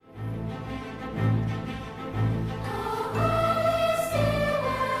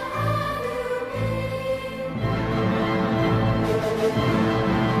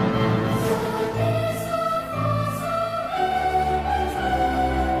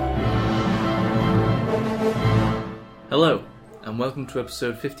Hello, and welcome to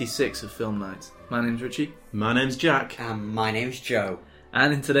episode 56 of Film Night. My name's Richie. My name's Jack. And my name's Joe.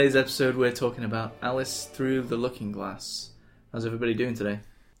 And in today's episode we're talking about Alice Through the Looking Glass. How's everybody doing today?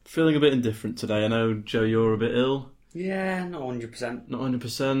 Feeling a bit indifferent today. I know, Joe, you're a bit ill. Yeah, not 100%. Not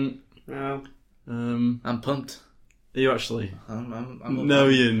 100%. No. I'm pumped. Are you actually? I'm No,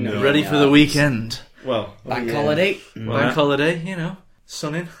 you're not. ready for the weekend. Well, Bank holiday. Bank holiday, you know,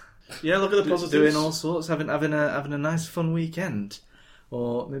 sunning. yeah, look at the positives. Doing all sorts, having a nice fun weekend.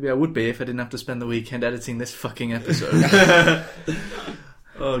 Or maybe I would be if I didn't have to spend the weekend editing this fucking episode.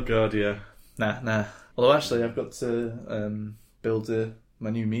 Oh, God, yeah. Nah. Although actually I've got to build my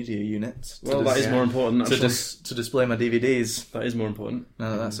new media unit. Well, that is more important, actually. To display my DVDs. That is more important.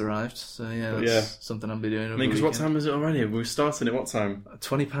 Now that that's arrived. So yeah, But that's something I'll be doing over I mean, because the what weekend. time is it already? We're starting at what time?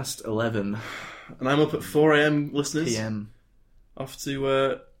 20 past 11 And I'm up at 4am, listeners. PM. Off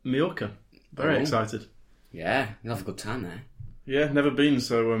to Mallorca. Very Oh. excited. Yeah, you'll have a good time there. Yeah, never been,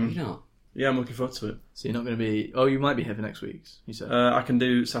 so You're not? yeah, I'm looking forward to it. So you're not going to be... Oh, you might be here for next week, you said. I can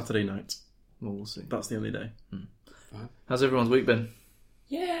do Saturday night. Well, we'll see. That's the only day. How's everyone's week been?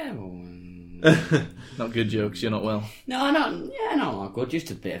 Yeah, well... Not good jokes, you're not well. not good. Just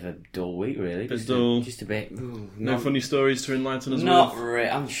a bit of a dull week, really. Bit Just dull. Just a bit... No funny stories to enlighten us Not with? really.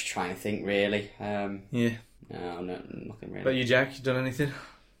 I'm just trying to think, really. Yeah. No, nothing really. About you, Jack? You done anything?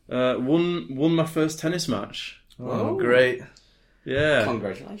 Won my first tennis match. Oh, great. Yeah.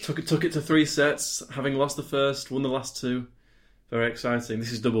 Congratulations. Took it to 3 sets, having lost the first, won the last 2. Very exciting.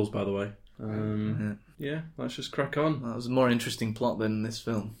 This is doubles, by the way. Yeah, let's just crack on. That was a more interesting plot than this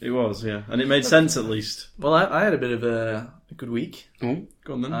film. It was, yeah. And it made sense, at least. Well, I had a bit of a good week. Oh,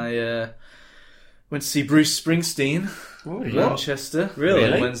 Go on, then. I went to see Bruce Springsteen oh in yeah. Manchester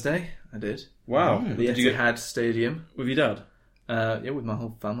Really? on Wednesday. I did. Wow. Mm. The Did you Etihad Stadium. with your dad? Yeah, with my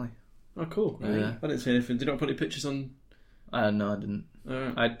whole family. Oh, cool. Yeah. I didn't see anything. Did you not put any pictures on? No, I didn't.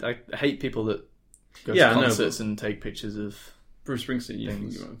 Alright. I hate people that go Yeah, I to know, concerts and take pictures of Bruce Springsteen, you think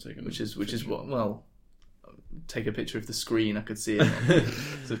things, you might have taken which is pictures. what. Well, take a picture of the screen. I could see it.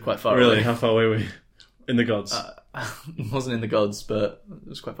 So it's quite far Really? away. How far away were you? In the gods. It wasn't in the gods, but it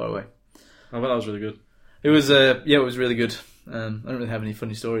was quite far away. I bet that was really good. It was it was really good. I don't really have any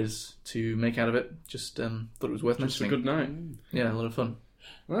funny stories to make out of it. Just thought it was worth Just a mentioning. good night. Yeah, a lot of fun.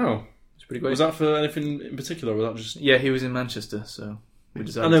 Wow. It's pretty great. Was that for anything in particular, or was that just... Yeah, he was in Manchester, so we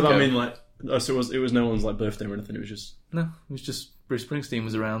decided. I know, to but go. I mean, like... Oh, so it was no one's, like, birthday or anything, it was just... No, it was just Bruce Springsteen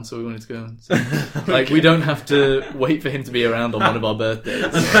was around, so we wanted to go. And see. Like, we don't have to wait for him to be around on one of our birthdays.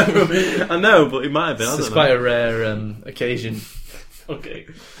 I know, but it might have been. I It's don't quite know. a rare occasion. Okay.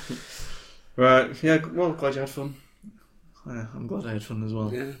 Right, yeah, well, glad you had fun. Yeah, I'm glad I had fun as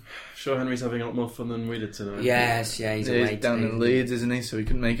well. Yeah. Sure, Henry's having a lot more fun than we did tonight. Yes, yeah, he's He's away down today, in Leeds, isn't he? So he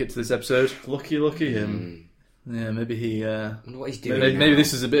couldn't make it to this episode. Lucky him. Yeah, maybe he. I wonder what he's doing Maybe now.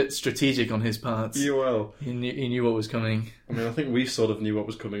 this is a bit strategic on his part. You well. He knew what was coming. I mean, I think we sort of knew what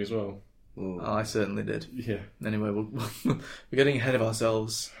was coming as well. Ooh. Oh, I certainly did. Yeah. Anyway, we're getting ahead of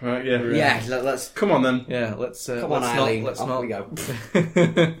ourselves. Right, yeah. Yeah, let's... Come on, then. Yeah, let's. Come on, let's Eileen. Let's Off not. we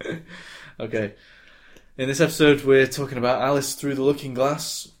go. Okay. In this episode, we're talking about Alice Through the Looking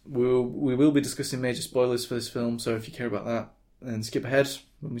Glass. We will be discussing major spoilers for this film, so if you care about that, then skip ahead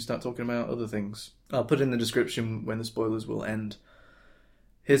when we start talking about other things. I'll put in the description when the spoilers will end.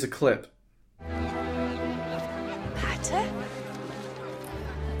 Here's a clip. Hatter?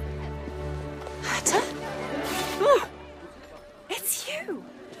 Hatter? Oh, it's you!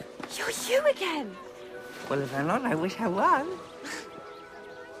 You're you again! Well, if I'm not, I wish I was.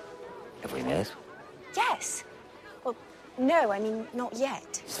 Have we met? Yes. Well, no, I mean, not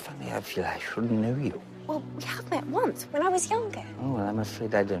yet. It's funny, I feel I shouldn't know you. Well, we have met once, when I was younger. Oh, well, I'm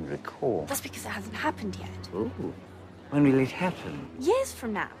afraid I don't recall. That's because it hasn't happened yet. Ooh. When will it happen? Years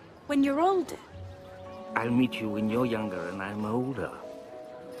from now, when you're older. I'll meet you when you're younger and I'm older.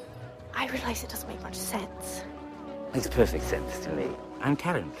 I realise it doesn't make much sense. Makes perfect sense to me. I'm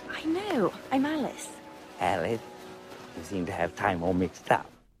Karen. I know. I'm Alice. Alice, you seem to have time all mixed up.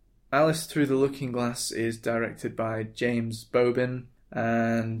 Alice Through the Looking Glass is directed by James Bobin,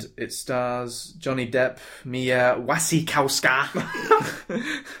 and it stars Johnny Depp, Mia Wasikowska,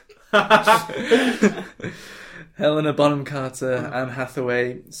 Helena Bonham Carter, Anne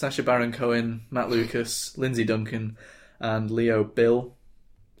Hathaway, Sacha Baron Cohen, Matt Lucas, Lindsay Duncan, and Leo Bill.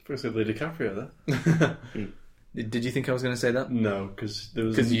 Supposed to have Leo DiCaprio there. Did you think I was going to say that? No, because there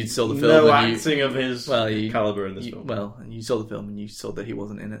was 'Cause you saw the film no and you- acting of his caliber in this film. Well, you saw the film and you saw that he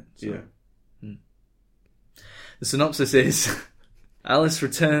wasn't in it. So. Yeah. The synopsis is... Alice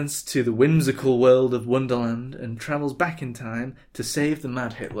returns to the whimsical world of Wonderland and travels back in time to save the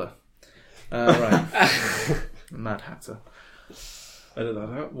Mad Hitler. Right. Mad Hatter. Edit that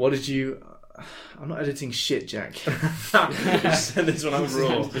out. What did you... I'm not editing shit, Jack. You said this when I was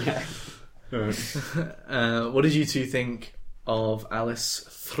raw. Right. What did you two think of Alice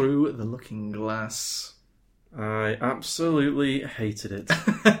Through the Looking Glass? I absolutely hated it.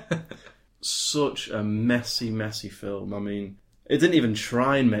 Such a messy, messy film. I mean, it didn't even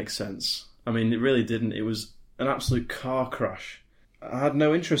try and make sense. I mean, it really didn't. It was an absolute car crash. I had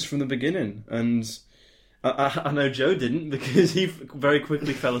no interest from the beginning, and I know Joe didn't because he very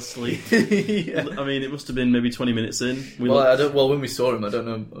quickly fell asleep. Yeah. I mean, it must have been maybe 20 minutes in. Well, when we saw him, I don't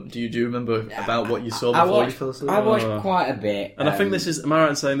know. Do you remember about what you saw before you fell asleep? I watched quite a bit. And I think this is, am I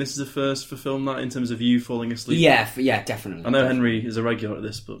right in saying this is the first for film night in terms of you falling asleep? Yeah, definitely. I know Henry is a regular at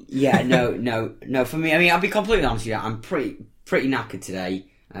this, but... Yeah, no. For me, I mean, I'll be completely honest with you. I'm pretty knackered today.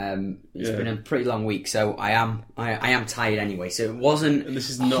 It's been a pretty long week, so I am tired anyway. So it wasn't and this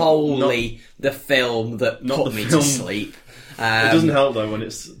is wholly the film that put me to sleep. It doesn't help though when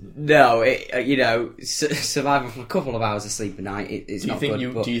it's... No, surviving from a couple of hours of sleep a night, it's not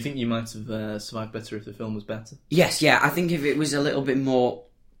good. Do you think you might have survived better if the film was better? Yes, I think if it was a little bit more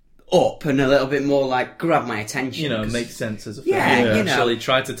up and a little bit more like grab my attention, makes sense as a film. Actually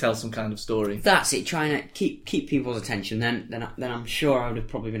try to tell some kind of story. That's it, trying to keep people's attention. Then I'm sure I would have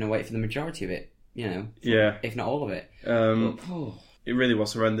probably been awake for the majority of it. If not all of it. It really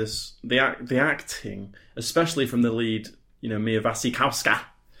was horrendous. The acting, especially from the lead, Mia Wasikowska.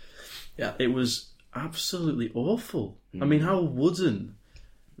 Yeah, it was absolutely awful. I mean, how wooden,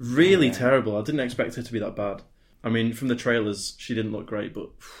 really terrible. I didn't expect her to be that bad. I mean, from the trailers, she didn't look great, but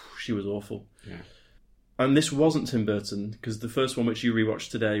she was awful. Yeah. And this wasn't Tim Burton, because the first one which you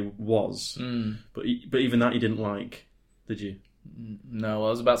rewatched today was. But even that you didn't like, did you? No, I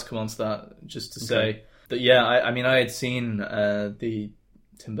was about to come on to that, just to say that, I had seen the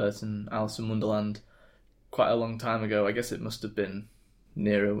Tim Burton Alice in Wonderland quite a long time ago. I guess it must have been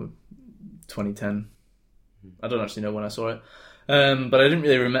nearer 2010. I don't actually know when I saw it. But I didn't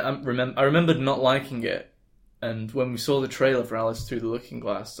really remember. I remembered not liking it. And when we saw the trailer for Alice Through the Looking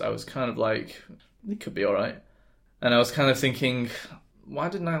Glass, I was kind of like, it could be alright. And I was kind of thinking, why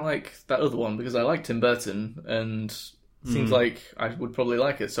didn't I like that other one? Because I like Tim Burton, and seems like I would probably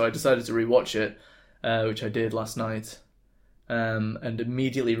like it. So I decided to rewatch it, which I did last night, and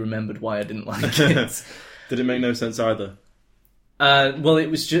immediately remembered why I didn't like it. Did it make no sense either? Well,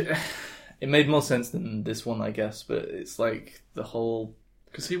 it was just... It made more sense than this one, I guess, but it's like the whole...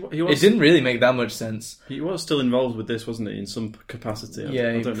 Because he was, it didn't really make that much sense. He was still involved with this, wasn't he, in some capacity?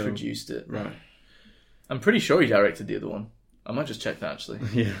 He produced it. Right. I'm pretty sure he directed the other one. I might just check that, actually.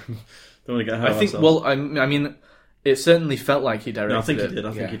 Yeah. Don't want to get ahead of ourselves. Well, I mean, it certainly felt like he directed it. I think he did.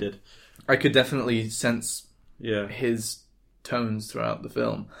 I think he did. I could definitely sense his tones throughout the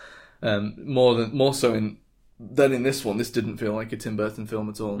film. More so than in this one. This didn't feel like a Tim Burton film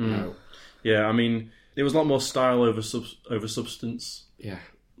at all. No. Yeah, I mean, there was a lot more style over substance. Yeah.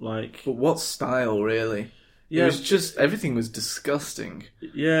 But what style, really? Yeah, it was just everything was disgusting.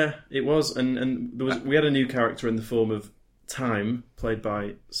 Yeah, it was, and we had a new character in the form of Time, played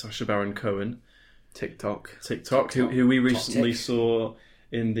by Sacha Baron Cohen. TikTok, who we recently saw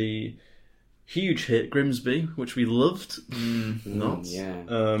in the huge hit Grimsby, which we loved. Definitely.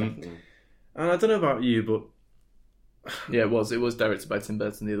 And I don't know about you, but it was directed by Tim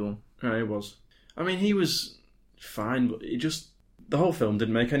Burton, the other one. Right, it was. I mean, he was fine, but the whole film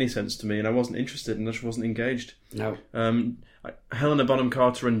didn't make any sense to me, and I wasn't interested, and I just wasn't engaged. No. Helena Bonham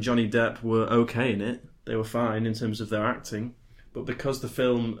Carter and Johnny Depp were okay in it. They were fine in terms of their acting, but because the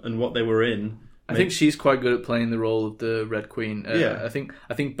film and what they were in, I think she's quite good at playing the role of the Red Queen. I think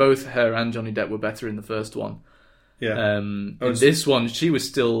both her and Johnny Depp were better in the first one. Yeah. In this one, she was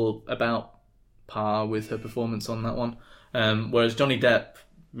still about par with her performance on that one, whereas Johnny Depp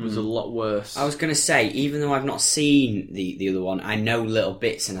was a lot worse. I was going to say, even though I've not seen the other one, I know little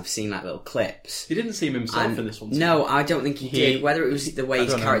bits and I've seen like little clips. He didn't seem himself in this one. No, I don't think he did. Whether it was the way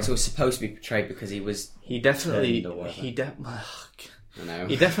his character was supposed to be portrayed because he was... He definitely played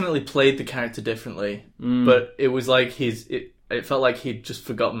the character differently, but it was like it felt like he'd just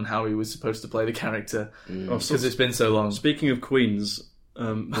forgotten how he was supposed to play the character because it's been so long. Speaking of queens,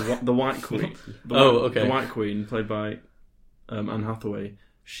 the White Queen. The White Queen, played by Anne Hathaway.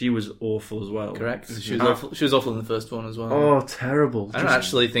 She was awful as well. Correct. She was awful in the first one as well. Oh, terrible. I don't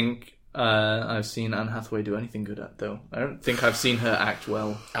actually think I've seen Anne Hathaway do anything good at, though. I don't think I've seen her act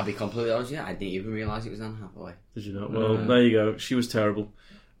well. I'll be completely honest, I didn't even realise it was Anne Hathaway. Did you not? Well, there you go. She was terrible.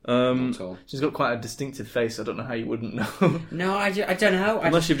 Not at all. She's got quite a distinctive face. I don't know how you wouldn't know. No, I don't know.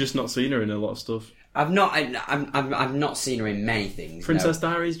 Unless you've just not seen her in a lot of stuff. I've not seen her in many things. Princess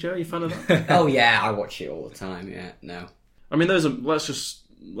Diaries, Joe, you fan of that? Oh yeah, I watch it all the time. Yeah, no. I mean,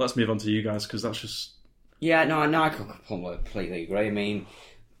 let's move on to you guys because that's just. Yeah, no, I completely agree. I mean,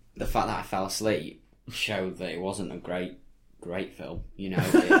 the fact that I fell asleep showed that it wasn't a great film. You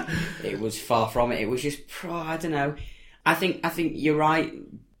know, it was far from it. It was just, I don't know. I think you're right.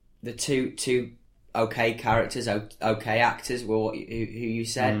 The two okay characters, okay actors were who you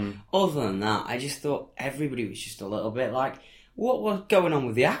said. Other than that, I just thought everybody was just a little bit like, what was going on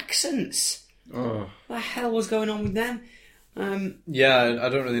with the accents? Oh. What the hell was going on with them? Yeah, I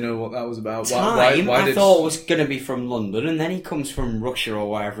don't really know what that was about. Why I thought was going to be from London, and then he comes from Russia or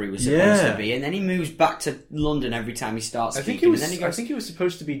wherever he was supposed to be, and then he moves back to London every time he starts speaking. I think it was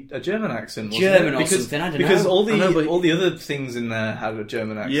supposed to be a German accent, wasn't German it? or something. I don't know. Because all the other things in there had a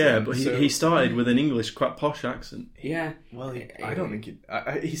German accent. Yeah, but he started with an English, quite posh accent. Yeah. Well, I don't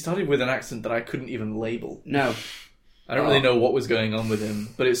think he started with an accent that I couldn't even label. No, I don't really know what was going on with him,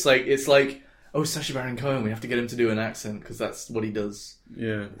 but it's like. Oh, Sacha Baron Cohen, we have to get him to do an accent because that's what he does.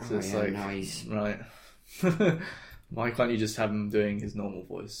 Yeah. So it's he's... Right. Why can't you just have him doing his normal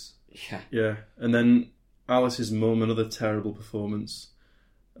voice? Yeah. Yeah. And then Alice's mum, another terrible performance.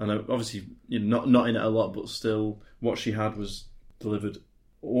 And obviously, not in it a lot, but still, what she had was delivered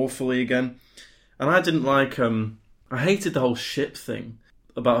awfully again. And I didn't like... I hated the whole ship thing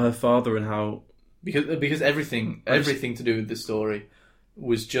about her father and how... Because everything to do with the story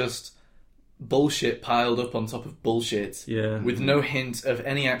was just... bullshit piled up on top of bullshit, with no hint of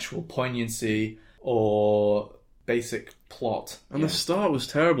any actual poignancy or basic plot. And the start was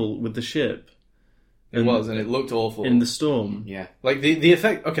terrible with the ship. It was, and it looked awful in the storm. Yeah, like the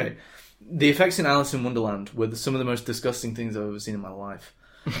effect. Okay, the effects in Alice in Wonderland were some of the most disgusting things I've ever seen in my life.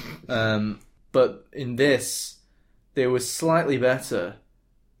 But in this, they were slightly better,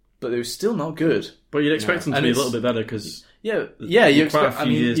 but they were still not good. But you'd expect them to be a little bit better because. Yeah. You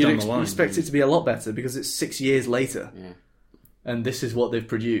expect it to be a lot better because it's 6 years later, and this is what they've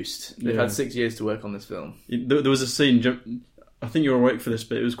produced. They've had 6 years to work on this film. There was a scene. I think you were awake for this,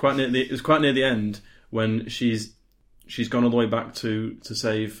 but it was quite near the end when she's gone all the way back to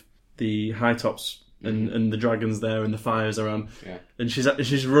save the high tops and the dragons there and the fires around, and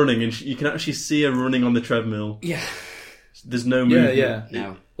she's running and you can actually see her running on the treadmill. Yeah. There's no movement.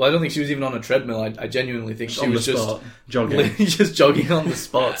 No. Well, I don't think she was even on a treadmill. I genuinely think she was just jogging. just jogging on the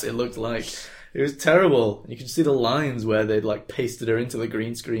spot. It looked like it was terrible. You could see the lines where they'd like pasted her into the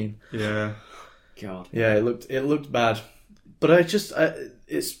green screen. Yeah, God. Yeah, it looked bad. But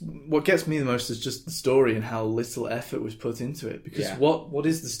it's what gets me the most is just the story and how little effort was put into it. Because what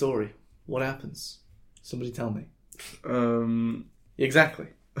is the story? What happens? Somebody tell me. Exactly.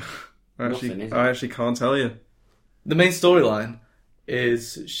 I actually can't tell you. The main storyline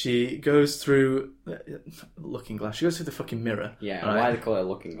is she goes through Looking Glass. She goes through the fucking mirror. Yeah, right? Why they call it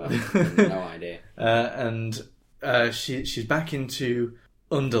Looking Glass? No idea. And she's back into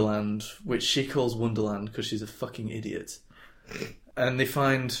Underland, which she calls Wonderland because she's a fucking idiot. And they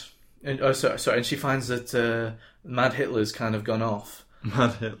find, and she finds that Mad Hitler's kind of gone off.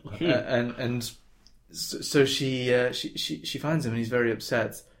 Mad Hitler. So she finds him and he's very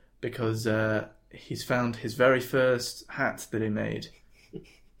upset because he's found his very first hat that he made.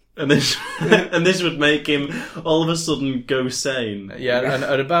 And this would make him all of a sudden go sane. Yeah, and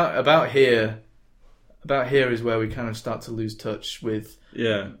about here is where we kind of start to lose touch with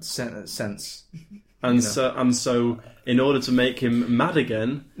sense. And so in order to make him mad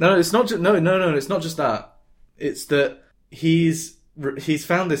again, no, it's not. No, it's not just that. It's that he's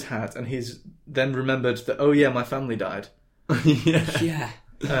found this hat and he's then remembered that my family died. Yeah.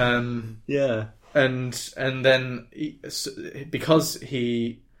 And then because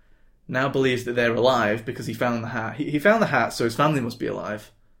he now believes that they're alive because he found the hat. He found the hat, so his family must be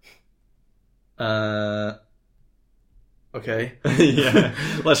alive. Okay. Yeah.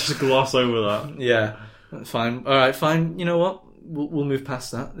 Let's just gloss over that. Yeah. Fine. All right. Fine. You know what? We'll move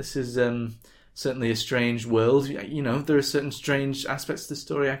past that. This is certainly a strange world. You know, there are certain strange aspects to the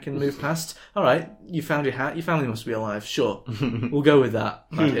story I can move past. All right. You found your hat. Your family must be alive. Sure. We'll go with that,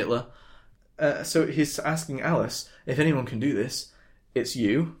 Mad Hitler. So he's asking Alice, if anyone can do this, it's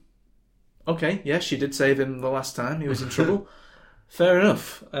you. Okay, yeah, she did save him the last time he was in trouble. Fair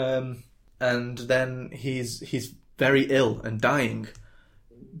enough. And then he's very ill and dying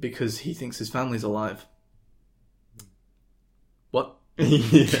because he thinks his family's alive. What?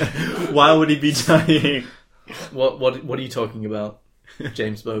 Why would he be dying? What are you talking about,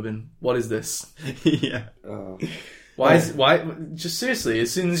 James Bobin? What is this? Yeah. Why? Just seriously,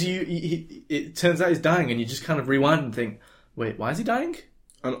 as soon as it turns out he's dying, and you just kind of rewind and think, wait, why is he dying?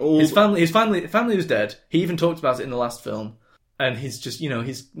 And all His family was dead. He even talked about it in the last film, and he's just,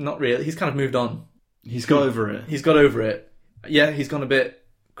 he's not really. He's kind of moved on. he's got over it He's got over it. Yeah, he's gone a bit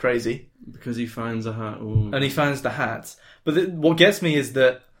crazy because he finds a hat. Ooh. and he finds the hat. But what gets me is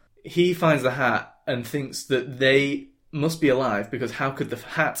that he finds the hat and thinks that they must be alive because how could the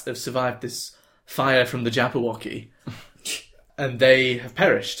hat have survived this fire from the Jabberwocky? And they have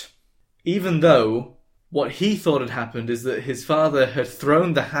perished. Even though what he thought had happened is that his father had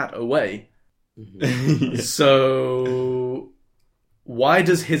thrown the hat away. Yeah. So why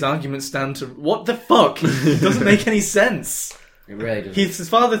does his argument stand to... What the fuck? It doesn't make any sense. It really doesn't. His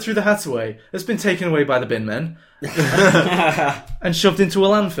father threw the hat away. It's been taken away by the bin men and shoved into a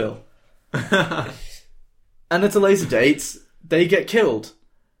landfill. And at a later date, they get killed.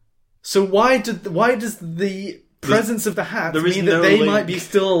 So why does the presence of the hat there is mean no that they link. might be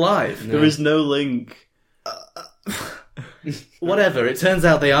still alive? There is no link. Whatever. It turns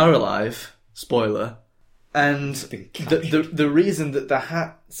out they are alive. Spoiler. And the reason that the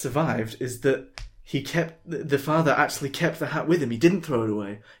hat survived is that the father actually kept the hat with him. He didn't throw it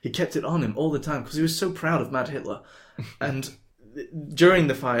away. He kept it on him all the time because he was so proud of Mad Hitler. And during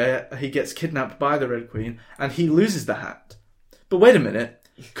the fire, he gets kidnapped by the Red Queen and he loses the hat. But wait a minute.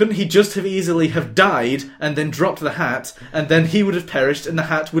 Couldn't he just have easily have died and then dropped the hat and then he would have perished and the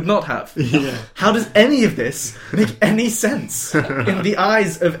hat would not have? Yeah. How does any of this make any sense in the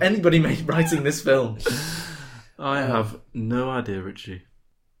eyes of anybody writing this film? I have no idea, Richie.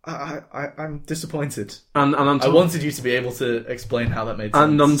 I'm disappointed. And on I top, wanted you to be able to explain how that made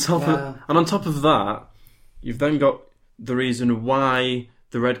sense. and on top of that, you've then got the reason why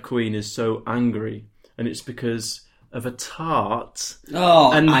the Red Queen is so angry, and it's because of a tart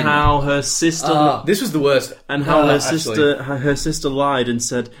and how her sister This was the worst. and how actually. her sister lied and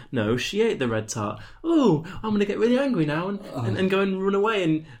said no, she ate the red tart. Oh, I'm gonna get really angry now and go and run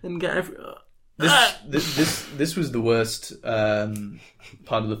away and get every. This was the worst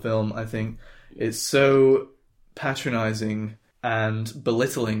part of the film, I think. It's so patronising and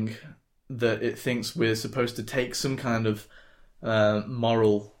belittling that it thinks we're supposed to take some kind of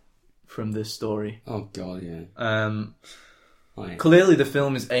moral from this story. Oh god, yeah. Yeah. Clearly the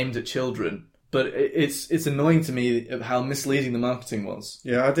film is aimed at children, but it's annoying to me how misleading the marketing was.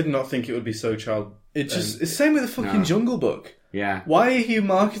 Yeah, I did not think it would be so child. It's the same with the fucking Jungle Book. Yeah. Why are you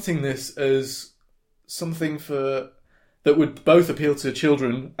marketing this as something that would both appeal to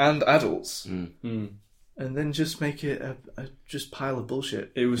children and adults, and then just make it a just pile of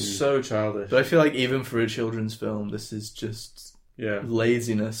bullshit? It was so childish. But I feel like even for a children's film, this is just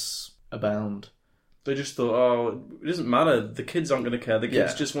laziness abound. They just thought, it doesn't matter. The kids aren't going to care. The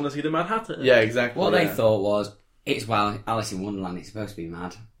kids just want to see the Mad Hatter. Yeah, exactly. What they thought was, it's Alice in Wonderland. It's supposed to be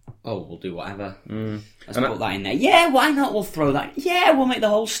mad. Oh, we'll do whatever. Let's put that in there. Yeah, why not? We'll throw that. Yeah, we'll make the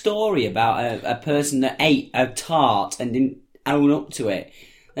whole story about a person that ate a tart and didn't own up to it.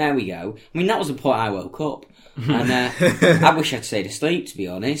 There we go. I mean, that was the point I woke up. And I wish I'd stayed asleep, to be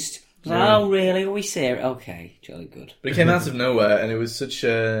honest. Oh, really? Are we serious? Okay, jolly good. But it came out of nowhere, and it was such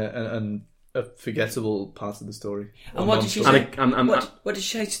a forgettable part of the story. And what did she say? What did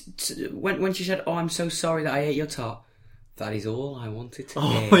she say when she said, "Oh, I'm so sorry that I ate your tart"? That is all I wanted to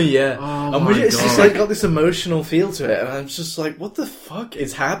hear. Oh yeah, Oh, it's just like got this emotional feel to it, and I'm just like, what the fuck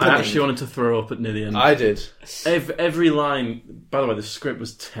is happening? I actually wanted to throw up near the end. I did. Every line. By the way, the script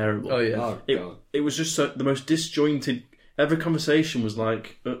was terrible. Oh yeah, it was just the most disjointed. Every conversation was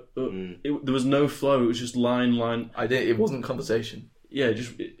like there was no flow. It was just line. It wasn't conversation. Yeah,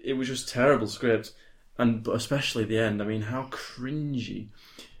 it was just terrible script, but especially the end. I mean, how cringy.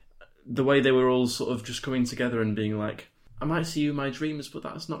 The way they were all sort of just coming together and being like, I might see you in my dreams, but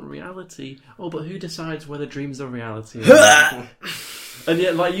that's not reality. Oh, but who decides whether dreams are reality? And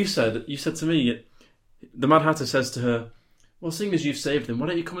yet, like you said to me, the Mad Hatter says to her, well, seeing as you've saved them, why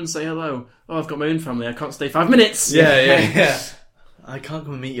don't you come and say hello? Oh, I've got my own family. I can't stay 5 minutes. Yeah. I can't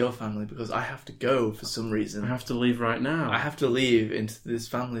come and meet your family because I have to go for some reason. I have to leave right now. I have to leave into this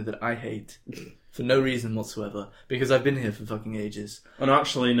family that I hate for no reason whatsoever because I've been here for fucking ages. Oh, no,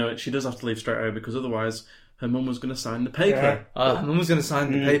 actually, no, she does have to leave straight away because otherwise her mum was going to sign the paper. Yeah. Her mum was going to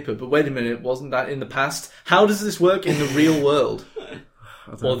sign the paper, but wait a minute, wasn't that in the past? How does this work in the real world?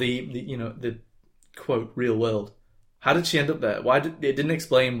 Or the quote real world? How did she end up there? It didn't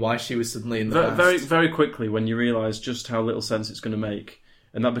explain why she was suddenly in the past. Very, very quickly, when you realise just how little sense it's going to make,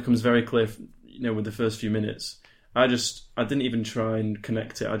 and that becomes very clear, with the first few minutes. I didn't even try and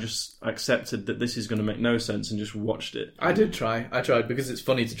connect it. I just accepted that this is going to make no sense and just watched it. I did try. I tried because it's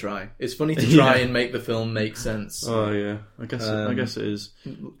funny to try. It's funny to try and make the film make sense. Oh yeah, I guess it is.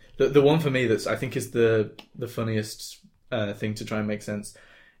 The one for me that's I think is the funniest thing to try and make sense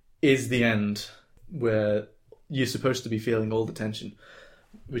is the end where you're supposed to be feeling all the tension,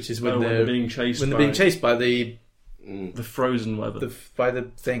 which is when they're being chased by the frozen weather, by the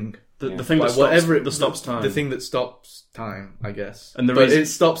thing. The thing that stops time. The thing that stops time, I guess. And it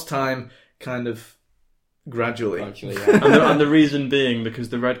stops time kind of gradually. and the reason being because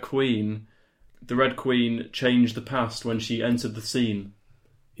the Red Queen changed the past when she entered the scene.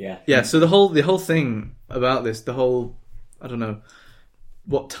 Yeah. So the whole thing about this, I don't know,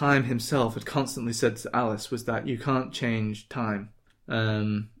 what Time himself had constantly said to Alice was that you can't change time.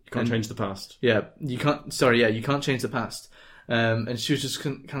 You can't change the past. Yeah, you can't. Sorry, yeah, you can't change the past. And she was just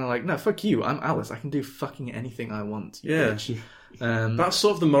kind of like, no, fuck you. I'm Alice. I can do fucking anything I want. Yeah. That's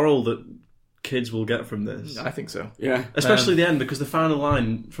sort of the moral that kids will get from this. I think so. Yeah. Especially the end, because the final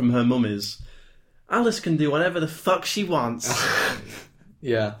line from her mum is, Alice can do whatever the fuck she wants.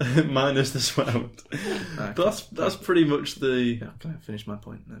 Yeah. Minus the sweat. But that's pretty much the... Yeah, can I finish my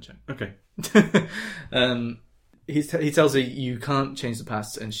point? No, Jack. Okay. He tells her you can't change the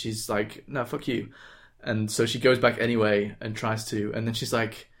past, and she's like, no, fuck you. And so she goes back anyway and tries to, and then she's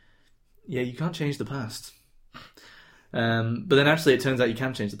like, yeah, you can't change the past. But then actually it turns out you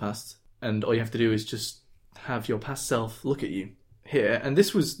can change the past, and all you have to do is just have your past self look at you here. And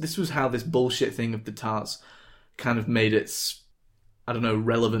this was how this bullshit thing of the tarts kind of made its, I don't know,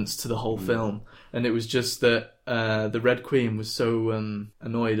 relevance to the whole film. And it was just that the Red Queen was so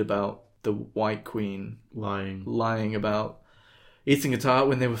annoyed about the White Queen lying about eating a tart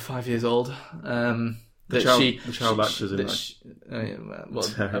when they were 5 years old. The child actors in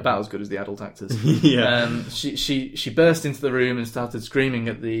that. About as good as the adult actors. Yeah. She burst into the room and started screaming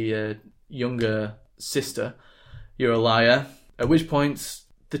at the younger sister, "You're a liar!" At which point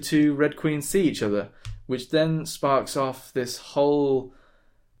the two Red Queens see each other, which then sparks off this whole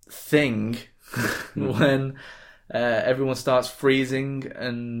thing when everyone starts freezing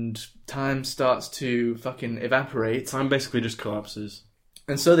and time starts to fucking evaporate. Time basically just collapses.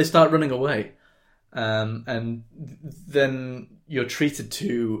 And so they start running away. And then you're treated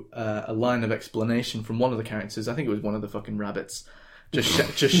to a line of explanation from one of the characters. I think it was one of the fucking rabbits.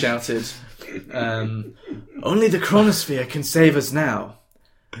 Just shouted, "Only the chronosphere can save us now."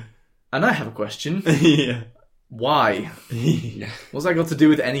 And I have a question. Yeah. Why? What's that got to do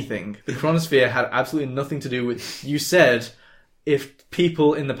with anything? The chronosphere had absolutely nothing to do with... You said if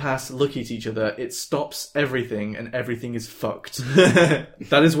people in the past look at each other, it stops everything and everything is fucked.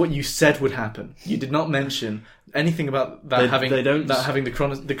 That is what you said would happen. You did not mention anything about that having the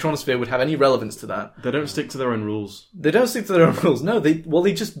chronosphere would have any relevance to that. They don't stick to their own rules. They don't stick to their own rules. No,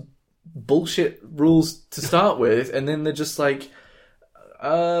 they just bullshit rules to start with, and then they're just like,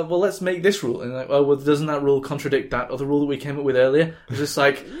 well, let's make this rule. And like, oh, well, doesn't that rule contradict that other rule that we came up with earlier? It's just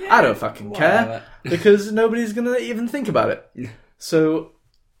like, I don't fucking care, because nobody's going to even think about it. So,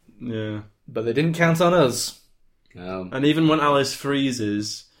 yeah. But they didn't count on us. And even when Alice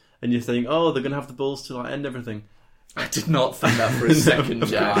freezes, and you think, oh, they're going to have the balls to like end everything. I did not think that for a second,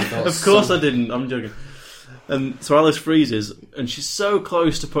 Jack. Of course I didn't. I'm joking. And so Alice freezes, and she's so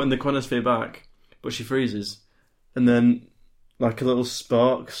close to putting the chronosphere back, but she freezes. And then... like a little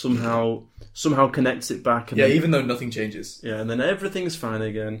spark somehow connects it back. And yeah, even though nothing changes. Yeah, and then everything's fine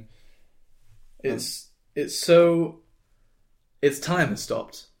again. It's time has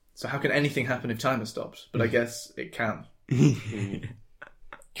stopped. So how can anything happen if time has stopped? But I guess it can.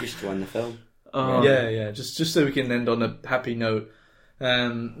 Just to end the film. Yeah. Just so we can end on a happy note.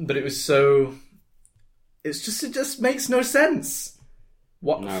 But it was so... it just makes no sense.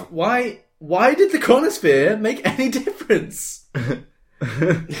 What? No. Why did the chronosphere make any difference? I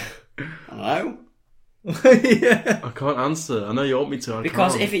don't know. Yeah. I can't answer. I know you want me to.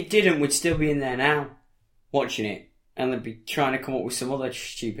 Because if it didn't, we'd still be in there now, watching it, and they'd be trying to come up with some other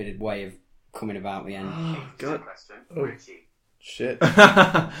stupid way of coming about the end. Oh, God. Oh, shit.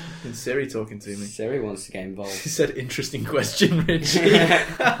 It's Siri talking to me. Siri wants to get involved. She said, interesting question, Richie.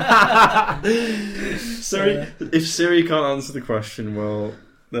 Sorry, if Siri can't answer the question, well...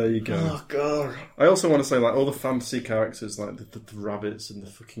 there you go. Oh, God. I also want to say, like, all the fantasy characters, like the rabbits and the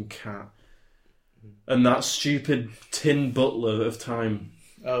fucking cat. And that stupid tin butler of time.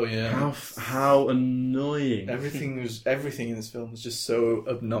 Oh, yeah. How annoying. Everything in this film was just so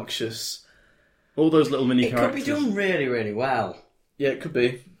obnoxious. All those little mini characters. It could be done really, really well. Yeah, it could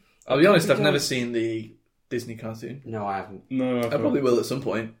be. I'll be honest, I've never seen the Disney cartoon. No, I haven't. No, I probably will at some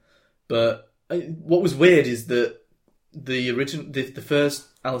point. But what was weird is that the first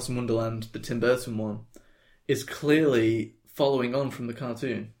Alice in Wonderland, the Tim Burton one, is clearly following on from the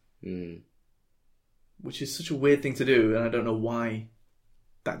cartoon. Which is such a weird thing to do, and I don't know why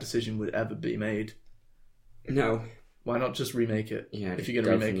that decision would ever be made. No. Why not just remake it? Yeah, if you're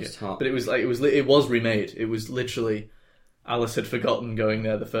going to go remake from it. the top. But it was remade. It was literally Alice had forgotten going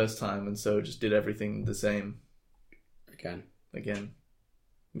there the first time, and so just did everything the same again,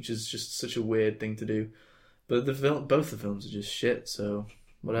 which is just such a weird thing to do. But both the films are just shit. So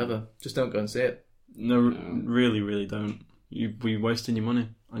whatever, just don't go and see it. No, really, really don't. You'll be wasting your money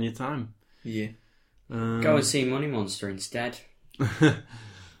and your time. Yeah. Go and see Money Monster instead.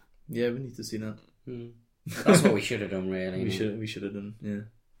 Yeah, we need to see that. That's what we should have done, really. We should have done. Yeah.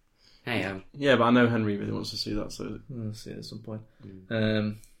 Hey, Yeah, but I know Henry really wants to see that, so We'll see it at some point.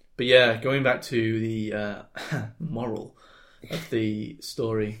 But yeah, going back to the moral of the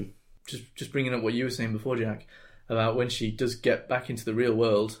story, just bringing up what you were saying before, Jack, about when she does get back into the real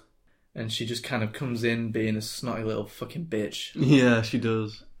world, and she just kind of comes in being a snotty little fucking bitch. yeah, she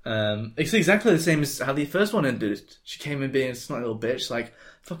does. It's exactly the same as how the first one ended. She came in being a snotty little bitch, like,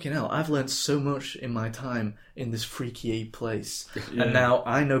 fucking hell, I've learned so much in my time in this freaky place. Yeah. And now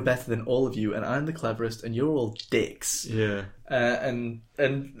I know better than all of you, and I'm the cleverest, and you're all dicks. Yeah. And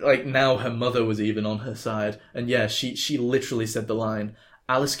like, now her mother was even on her side. And yeah, she literally said the line,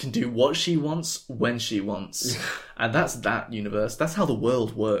 Alice can do what she wants when she wants. And that's that universe. That's how the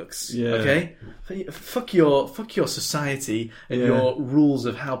world works. Yeah. Okay? Fuck your society and your rules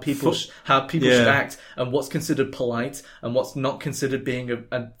of how people should act, and what's considered polite and what's not considered being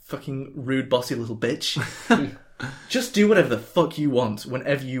a fucking rude, bossy little bitch. Just do whatever the fuck you want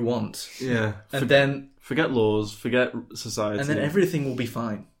whenever you want. Yeah. And then forget laws, forget society. and then everything will be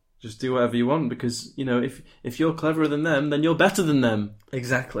fine. Just do whatever you want, because, you know, if you're cleverer than them, then you're better than them.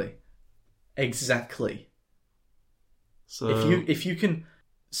 Exactly. So If you can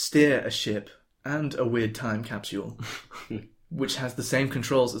steer a ship and a weird time capsule, which has the same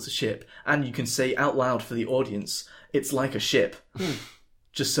controls as a ship, and you can say out loud for the audience, it's like a ship,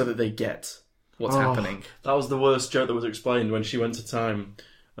 just so that they get what's happening. That was the worst joke that was explained when she went to time.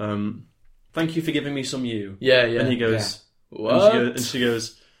 Thank you for giving me some you. Yeah. And he goes, What? And she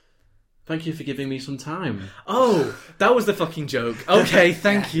goes, thank you for giving me some time. Oh, that was the fucking joke. Okay,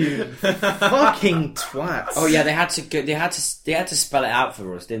 thank you. Fucking twats. Oh yeah, they had to spell it out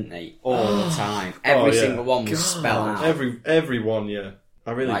for us, didn't they? All the time. Every single one was spelled out. Everyone, yeah.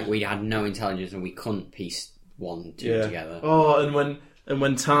 I really Like, we had no intelligence and we couldn't piece 1 and 2 together. Oh, and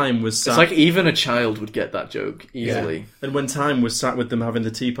when time was sat, It's like even a child would get that joke easily. and when time was sat with them having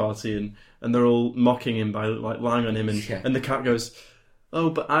the tea party, and they're all mocking him by like lying on him, and the cat goes,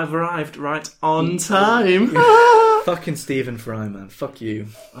 "Oh, but I've arrived right on time." Fucking Stephen Fry, man. Fuck you.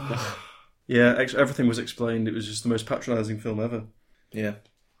 Yeah, everything was explained. It was just the most patronising film ever. Yeah.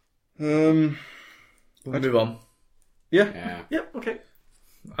 We'll Move on. Yeah. Yep. Okay.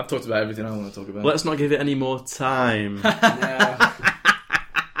 I've talked about everything I want to talk about. Let's not give it any more time.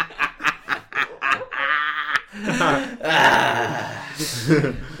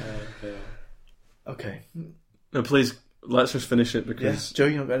 Okay. No, please, let's just finish it, because Joe,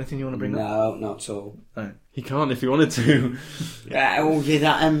 you not got anything you want to bring up? No, not at all. he can't if he wanted to.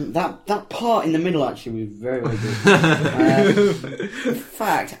 That part in the middle actually was very, very good. In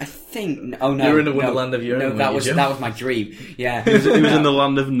fact, I think. Oh no, You're in a wonderland of your own. No, that was my dream. Yeah, He was in the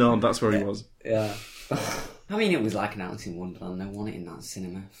land of Nod. That's where he was. Yeah. I mean, it was like an Alice in Wonderland. I want it in that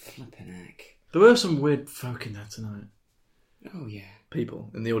cinema. Flipping heck. There were some weird folk in there tonight. Oh yeah.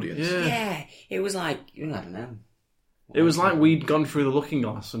 People in the audience. Yeah, it was like, I don't know. It was like we'd gone through the Looking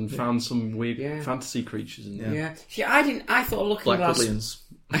Glass and found some weird fantasy creatures in there. Yeah. See, I thought Looking Black Glass. Woodlands.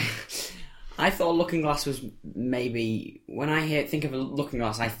 I thought Looking Glass was maybe, when I think of a Looking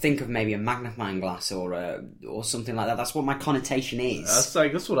Glass, I think of maybe a magnifying glass or something like that. That's what my connotation is.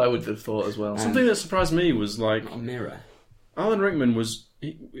 That's what I would have thought as well. Something that surprised me was like Not a mirror. Alan Rickman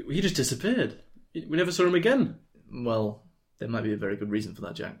he just disappeared. We never saw him again. Well, there might be a very good reason for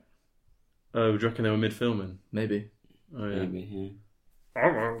that, Jack. Oh, do you reckon they were mid-filming? Maybe. Oh yeah. Maybe,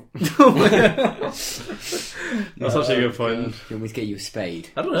 That's actually a good point. Can we get you a spade?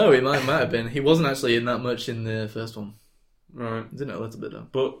 I don't know. It might have been. He wasn't actually in that much in the first one. Right. Didn't it a little bit though?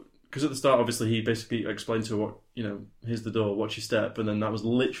 But because at the start, obviously, he basically explained to her what, here's the door, watch your step, and then that was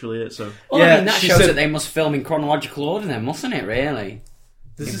literally it. So Well, I mean, that she shows said- that they must film in chronological order then, mustn't it, really?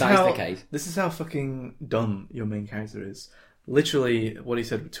 If that is the case. This is how fucking dumb your main character is. Literally, what he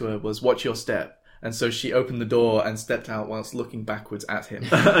said to her was, "Watch your step," and so she opened the door and stepped out whilst looking backwards at him.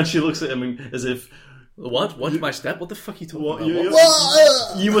 and she looks at him as if, What? Watch my step? What the fuck are you talking what,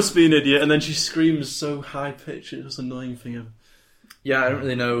 about? you must be an idiot. And then she screams so high pitched, it's the most annoying thing ever. Yeah, I don't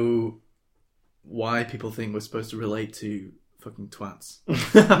really know why people think we're supposed to relate to fucking twats.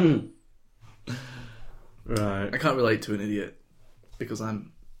 Right. I can't relate to an idiot because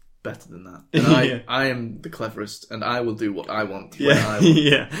I'm better than that. And I am the cleverest, and I will do what I want. When I want.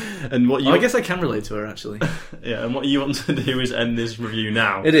 Yeah. And what you? I guess I can relate to her actually. Yeah. And what you want to do is end this review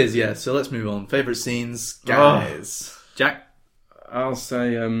now. It is, yeah. So let's move on. Favorite scenes, guys. Jack. I'll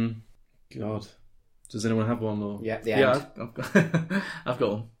say, God. Does anyone have one? Or Yeah, the Yeah, end. I've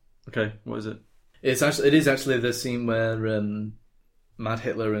got one. okay, what is it? It is actually the scene where Mad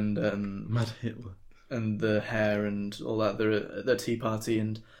Hitler and Mad Hitler. and the hair and all that, they're at their tea party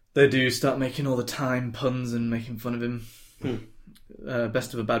and they do start making all the time puns and making fun of him.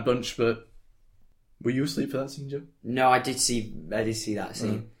 Best of a bad bunch, but were you asleep for that scene, Joe? No, I did see that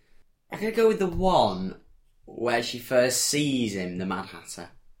scene. I'm going to go with the one where she first sees him, the Mad Hatter.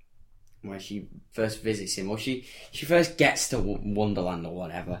 Where she first visits him, or she first gets to Wonderland or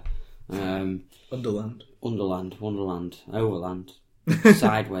whatever. Underland. Wonderland, Overland,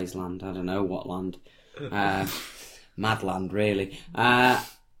 Sideways Land, I don't know what land. Madland, really.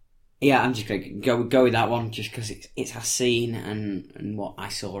 Yeah, I'm just going to go with that one, just because it's a scene and what I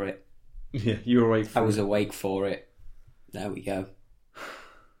saw it. Yeah, you were awake for I was awake for it. There we go.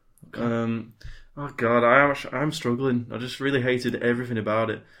 Oh God, I'm struggling. I just really hated everything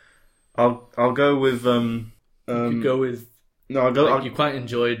about it. I'll go with You could go with. no. I'll go. Like, we quite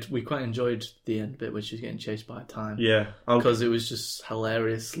enjoyed the end bit where she's getting chased by a time. Yeah, because it was just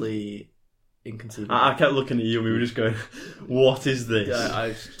hilariously inconceivable. I kept looking at you and we were just going, "What is this?" Yeah,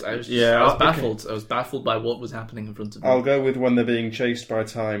 I was okay. baffled. I was baffled by what was happening in front of me. I'll go with when they're being chased by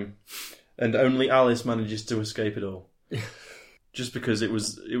time, and only Alice manages to escape it all. Just because it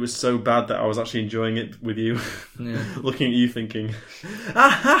was so bad that I was actually enjoying it with you, looking at you thinking,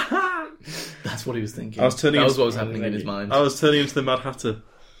 That's what he was thinking. I was turning. That was what was happening in his mind. I was turning into the Mad Hatter.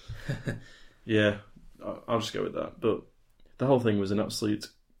 Yeah, I'll just go with that. But the whole thing was an absolute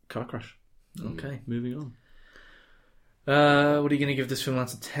car crash. Okay, moving on. What are you going to give this film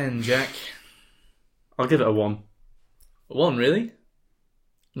out of 10, Jack? I'll give it a 1. A 1, really?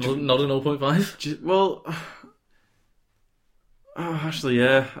 Not a 0.5? Well, actually,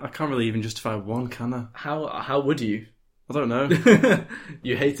 yeah. I can't really even justify 1, can I? How would you? I don't know.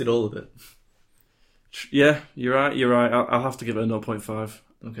 You hated all of it. Yeah, you're right. I'll have to give it a 0.5.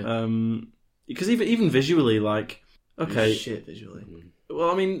 Okay. Because even visually, like, okay. Shit, visually.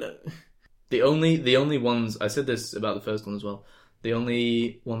 Well, I mean, the only ones, I said this about the first one as well, the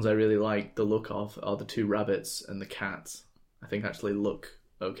only ones I really like the look of are the 2 rabbits and the cat. I think actually look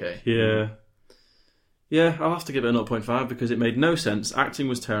okay. Yeah. Yeah, I'll have to give it a 0.5 because it made no sense, acting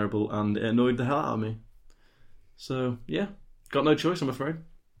was terrible, and it annoyed the hell out of me. So, yeah, got no choice, I'm afraid.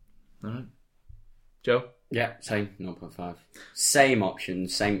 Alright. Joe? Yeah, same, 0.5. Same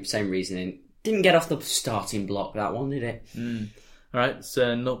options, same reasoning. Didn't get off the starting block, that one, did it? Alright, it's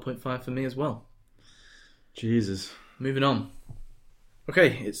 0.5 for me as well. Jesus. Moving on.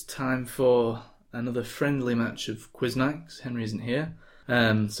 Okay, it's time for another friendly match of Quiz Night, 'cause Henry isn't here.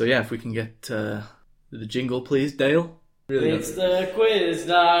 So yeah, if we can get the jingle, please, Dale. Really It's the Quiz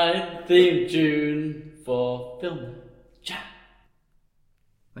Night theme tune for film chat.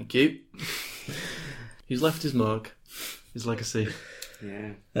 Thank you. He's left his mark, his legacy.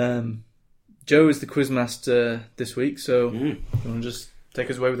 Yeah. Joe is the quizmaster this week, so you want to just take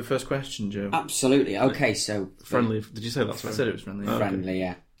us away with the first question, Joe? Absolutely. Okay, so... Friendly, did you say that? I said it was friendly. Friendly,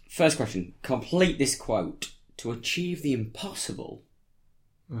 yeah. First question. Complete this quote. To achieve the impossible...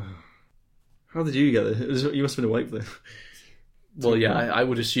 How did you get it? You must have been awake then. Well, yeah, I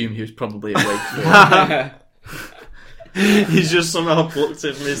would assume he was probably awake for it. He's just somehow plucked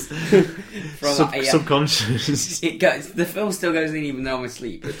it from his subconscious. The film still goes in even though I'm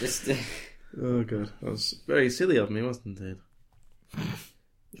asleep. But just, Oh god, that was very silly of me, wasn't it?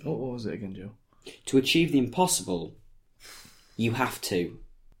 What was it again, Joe? to achieve the impossible, you have to.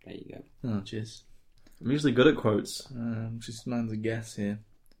 There you go. Oh, cheers. I'm usually good at quotes. Just mine's a guess here.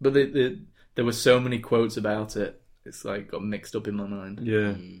 But there were so many quotes about it, it's like got mixed up in my mind.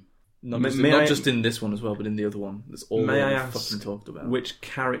 Yeah. Not just in this one as well, but in the other one. That's all I fucking talked about. Which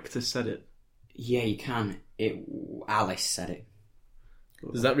character said it? Yeah, you can. Alice said it.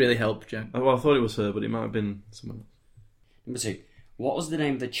 Does that really help, Jack? Well, I thought it was her, but it might have been someone else. Number 2. What was the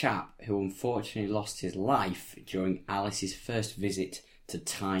name of the chap who unfortunately lost his life during Alice's first visit to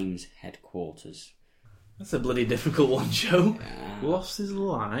Times headquarters? That's a bloody difficult one, Joe. Lost his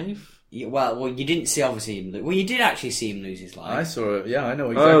life? Yeah, well, you didn't see obviously him. Well, you did actually see him lose his life. I saw it. Yeah, I know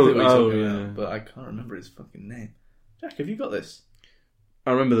exactly what you're talking yeah. about, but I can't remember his fucking name. Jack, have you got this?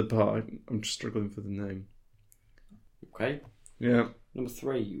 I remember the part. I'm just struggling for the name. Okay. Yeah. Number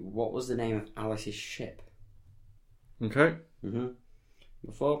 3. What was the name of Alice's ship? Okay. Mm-hmm.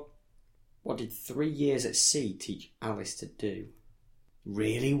 Number 4. What did 3 years at sea teach Alice to do?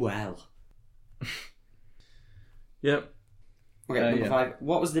 really well. Yep. Okay, number yeah. 5.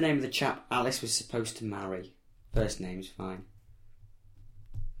 What was the name of the chap Alice was supposed to marry? First name's fine.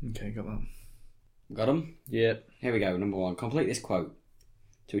 Okay, got that. Got him? Yep. Here we go, number 1. Complete this quote.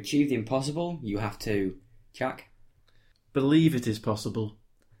 To achieve the impossible, you have to... Jack? Believe it is possible.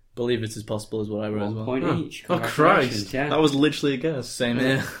 Believe it is possible is what I wrote as 1 well. point Oh. each. Oh, Congratulations, Christ. Yeah. That was literally a guess. Same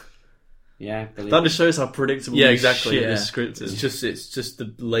here. Yeah, believe That just shows how predictable Yeah, this exactly. shit Yeah. this script is. It's just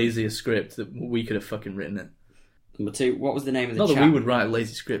the laziest script that we could have fucking written it. Number 2. What was the name of the Not chap? that we would write a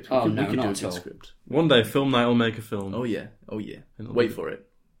lazy script. Oh, we no, could not do a at good all. script. One day, Film Night will make a film. Oh yeah. Oh yeah. It'll Wait be- for it.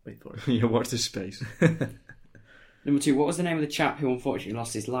 Wait for it. Yeah, watch this space. Number 2. What was the name of the chap who unfortunately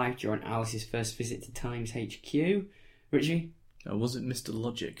lost his life during Alice's first visit to Times HQ? Richie? Oh, was it Mr.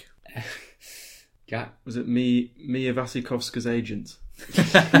 Logic? Jack? Was it Mia Wasikowska's agent?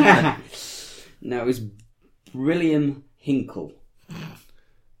 No, it was Brilliam Hinkle.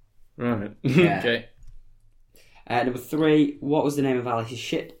 Right. Yeah. Okay. Number 3. What was the name of Alice's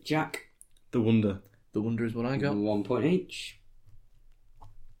ship, Jack? The Wonder. The Wonder is what I got. 1 point each.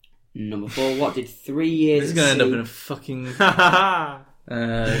 Number 4. What did 3 years This is at going to end up sea- in a fucking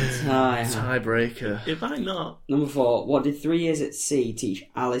Tie. tiebreaker. It might not. Number 4. What did 3 years at sea teach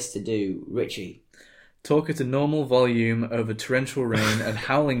Alice to do, Richie? Talk at a normal volume over torrential rain and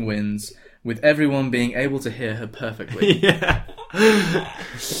howling winds, with everyone being able to hear her perfectly. Yeah.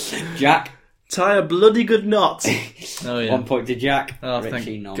 Jack? Tie a bloody good knot. Oh yeah. 1 point to Jack. Oh, Richie,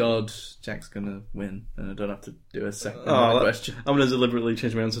 thank none. God, Jack's gonna win, and I don't have to do a second Oh, question. I'm going to deliberately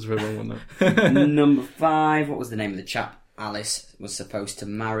change my answer to a wrong one now. Number 5. What was the name of the chap Alice was supposed to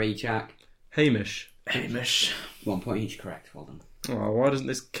marry, Jack? Hamish. Hamish. 1 point each, correct. Well done. Oh, why doesn't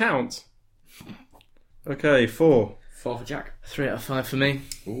this count? Okay, 4. 4 for Jack. 3 out of 5 for me.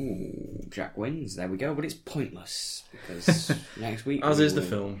 Ooh, Jack wins. There we go. But it's pointless because next week. As we is the will-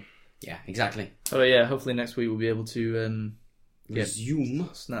 film. Yeah, exactly. Oh yeah, hopefully next week we'll be able to Resume.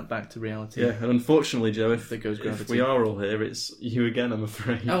 snap back to reality. Yeah, and unfortunately, Joe, There goes if gravity. we are all here, it's you again, I'm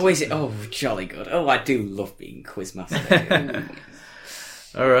afraid. Oh, is it? Oh, jolly good. Oh, I do love being quizmaster.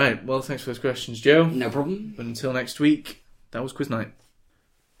 All right. Well, thanks for those questions, Joe. No problem. But until next week, that was Quiz Night.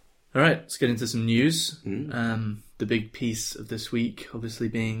 All right, let's get into some news. The big piece of this week, obviously,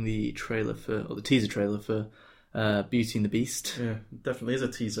 being the teaser trailer for Beauty and the Beast, Yeah, definitely is a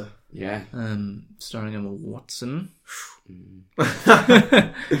teaser. Yeah. starring Emma Watson. All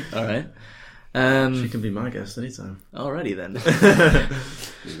right. She can be my guest anytime. Alrighty then.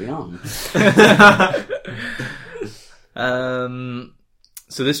 Moving on.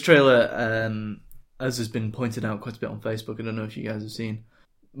 So this trailer, as has been pointed out quite a bit on Facebook, I don't know if you guys have seen,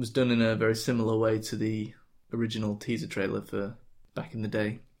 was done in a very similar way to the original teaser trailer for back in the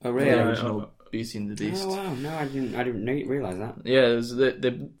day. Oh, The really? original Beauty and the Beast. Oh, wow. No, I didn't realise that. Yeah,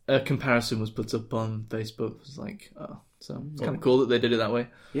 a comparison was put up on Facebook. It was like, so it's kind of cool that they did it that way.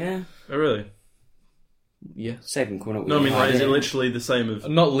 Yeah. Oh, really? Yeah. Save them coming up with No, I mean, an like, is it idea. literally the same of...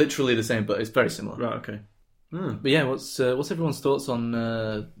 Not literally the same, but it's very similar. Right, okay. But yeah, what's everyone's thoughts on,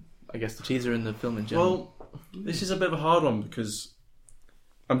 I guess, the teaser and the film in general? Well, this is a bit of a hard one because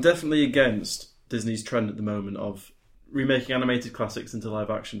I'm definitely against Disney's trend at the moment of remaking animated classics into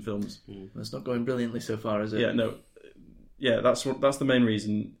live-action films. It's not going brilliantly so far, is it? Yeah, no. Yeah, that's the main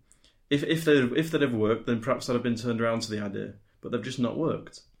reason. If they'd ever worked, then perhaps I'd have been turned around to the idea. But they've just not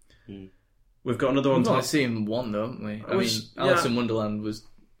worked. We've got another one. We've only seen one, though, haven't we? I mean, Alice in Wonderland was...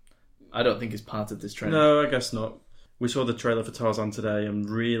 I don't think is part of this trend. No, I guess not. We saw the trailer for Tarzan today. I'm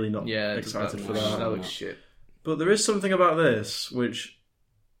really not excited for that. That looks shit. But there is something about this which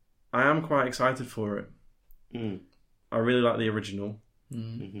I am quite excited for it. I really like the original.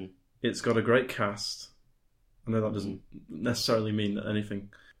 It's got a great cast. I know that doesn't necessarily mean anything,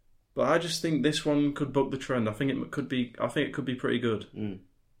 but I just think this one could buck the trend. I think it could be pretty good.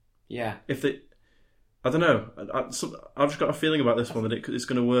 Yeah. If they, I don't know. I've just got a feeling about this one that it's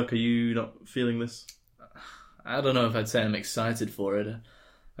going to work. Are you not feeling this? I don't know if I'd say I'm excited for it.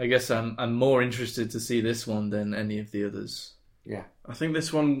 I guess I'm more interested to see this one than any of the others. Yeah. I think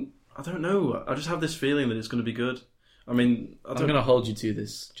this one. I don't know. I just have this feeling that it's going to be good. I mean, I'm going to hold you to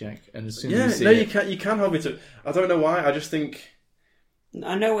this, Jack. And as soon as yeah, you see no, it, you can hold me to. I don't know why. I just think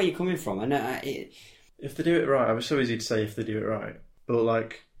I know where you're coming from. I know. if they do it right, it was so easy to say if they do it right, but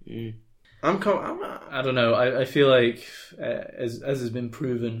like, I'm I don't know. I feel like, as has been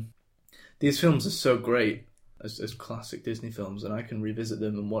proven, these films are so great as classic Disney films, and I can revisit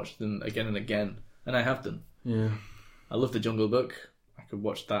them and watch them again and again, and I have done. Yeah. I love The Jungle Book. I could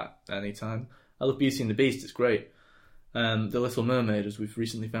watch that anytime. I love Beauty and the Beast. It's great. The Little Mermaid, as we've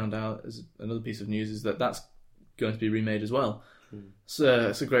recently found out, as another piece of news, is that's going to be remade as well. So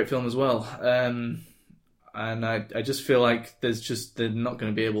it's a great film as well. And I just feel like they're not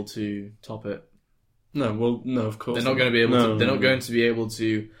going to be able to top it. No, well, no, of course They're not going to be able to. They're not going to be able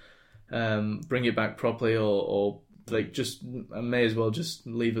to bring it back properly, or like just may as well just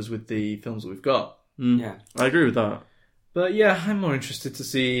leave us with the films that we've got. Yeah, I agree with that. But yeah, I'm more interested to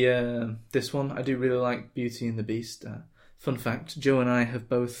see this one. I do really like Beauty and the Beast. Fun fact: Joe and I have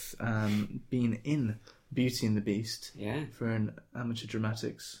both been in Beauty and the Beast. Yeah. For an amateur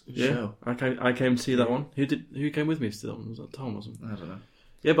dramatics Yeah, show. I came to see that one. Who came with me to see that one? Was that Tom? Wasn't it? I don't know.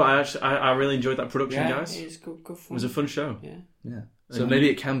 Yeah, but I really enjoyed that production, guys. It's good fun. It was a fun show. Yeah. So maybe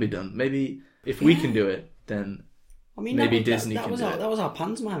it can be done. Maybe if we can do it, then I mean, maybe Disney can do it. That was our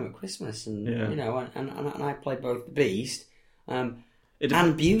pantomime at Christmas, and you know, and I played both the Beast and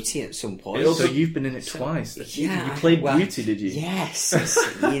Beauty at some point. So you've been in it twice. Yeah, you played Beauty, did you? Yes.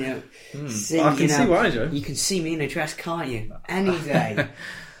 You know, I can see why, Joe. You can see me in a dress, can't you? Any day.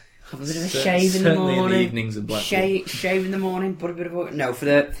 Have a bit of a shave in the Certainly morning. in the evenings of Blackpool. Shave in the morning. Put a bit of oil. For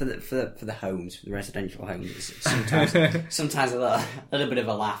the homes, for the residential homes. Sometimes a little bit of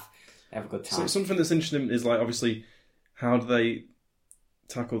a laugh. Have a good time. So something that's interesting is like obviously how do they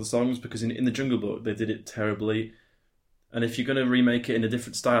tackle the songs, because in the Jungle Book they did it terribly, and if you're going to remake it in a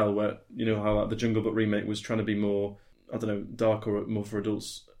different style, where you know how like the Jungle Book remake was trying to be more, I don't know, dark or more for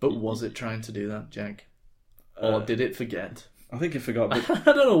adults. But was it trying to do that, Jack? Or did it forget? I think it forgot. But,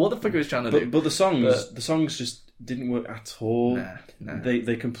 I don't know what the fuck it was trying to do. But the songs just didn't work at all. Nah.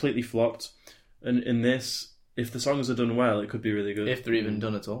 They completely flopped. And in this, if the songs are done well, it could be really good. If they're even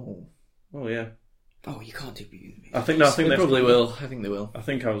done at all. Oh yeah. Oh, you can't do Beauty and the Beast. I think they probably will. I think they will. I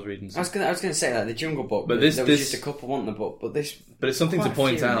think I was reading. I was going to say that the Jungle Book, but there was just a couple, wasn't there? But this. But it's something to quite a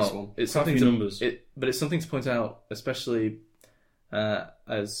point few in this out. one. It's Quite a something few to numbers. But it's something to point out, especially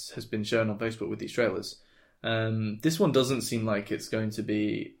as has been shown on Facebook with these trailers. This one doesn't seem like it's going to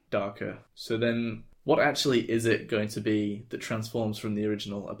be darker. So then, what actually is it going to be that transforms from the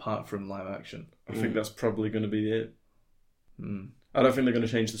original, apart from live action? I think that's probably going to be it. I don't think they're going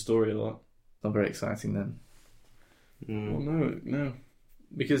to change the story a lot. Not very exciting then. Well, no.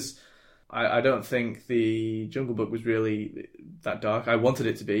 Because I don't think the Jungle Book was really that dark. I wanted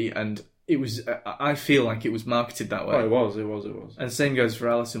it to be, and it was. I feel like it was marketed that way. Oh, it was. And same goes for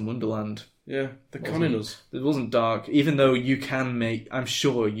Alice in Wonderland. Yeah, they're conning us. It wasn't dark, even though you can make. I'm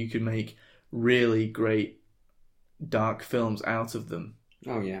sure you could make really great dark films out of them.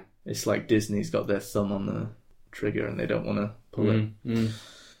 Oh yeah. It's like Disney's got their thumb on the trigger and they don't want to pull it.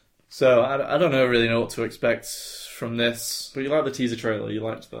 So I don't really know what to expect from this. But you like the teaser trailer? You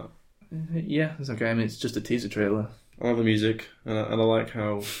liked that? Yeah, it's okay. I mean, it's just a teaser trailer. I like the music, and I like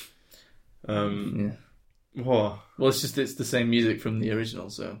how. Yeah. What? Well, it's the same music from the original,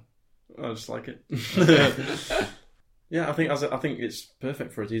 so I just like it. Yeah, I think it's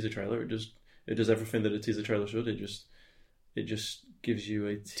perfect for a teaser trailer. It does everything that a teaser trailer should. It just gives you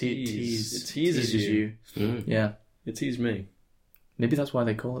a tease. It teases you. Yeah. It teased me. Maybe that's why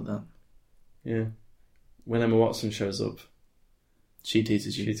they call it that. Yeah. When Emma Watson shows up, she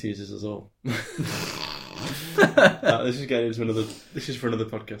teases you. She teases us all. This is getting into another. This is for another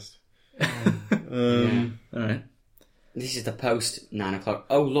podcast. All right. This is the post 9 o'clock.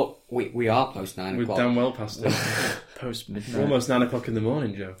 Oh look, we are post 9 o'clock. We're damn well past it. Post midnight. We're almost 9 o'clock in the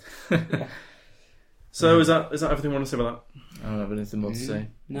morning, Joe. So is that everything you want to say about that? I don't have anything more to say.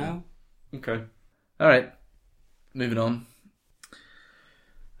 No. Okay. All right. Moving on.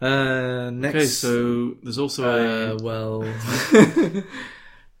 Next. Okay, so there's also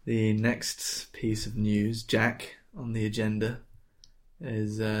the next piece of news, Jack, on the agenda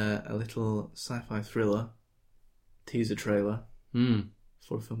is a little sci-fi thriller teaser trailer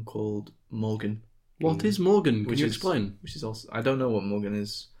for a film called Morgan. What is Morgan? Can you explain? Which is also, I don't know what Morgan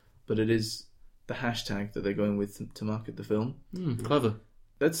is, but it is the hashtag that they're going with to market the film. Clever.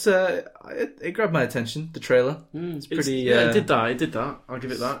 That's it grabbed my attention. The trailer. It's pretty. It did that. I'll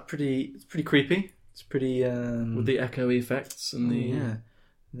give it that. It's pretty creepy. It's pretty with the echoey effects and yeah,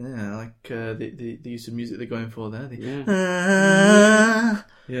 I like the use of music they're going for there.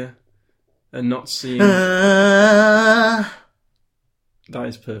 Yeah, and not seeing that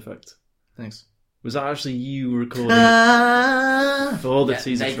is perfect. Thanks. Was that actually you recording for the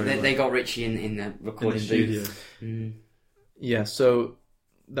teaser trailer? They got Richie in the recording booth. Yeah, so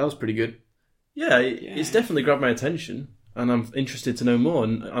that was pretty good. Yeah, it's definitely grabbed my attention, and I'm interested to know more.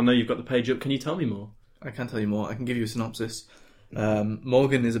 And I know you've got the page up. Can you tell me more? I can tell you more. I can give you a synopsis.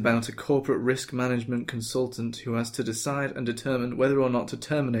 Morgan is about a corporate risk management consultant who has to decide and determine whether or not to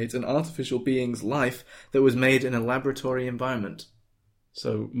terminate an artificial being's life that was made in a laboratory environment.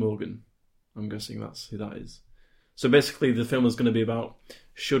 So Morgan, I'm guessing that's who that is. So basically, the film is going to be about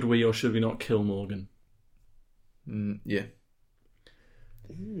should we or should we not kill Morgan? Yeah.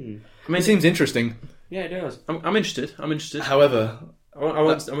 I mean, It seems interesting. Yeah, it does. I'm interested. I'm interested. However, I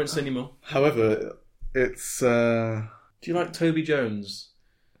won't say any more. it's Do you like Toby Jones?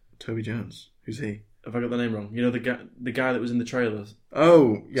 Toby Jones. Who's he? Have I got the name wrong? You know, the guy that was in the trailer.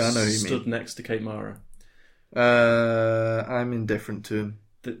 Oh, yeah, I know who you Stood mean. next to Kate Mara. I'm indifferent to him.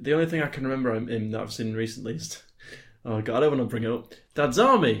 The only thing I can remember him that I've seen recently is, oh god, I don't want to bring it up. Dad's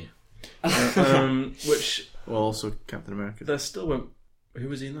Army, which Well, also Captain America. there still won't. Who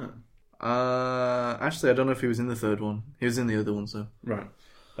was he in that? Actually, I don't know if he was in the third one. He was in the other one, so. Right.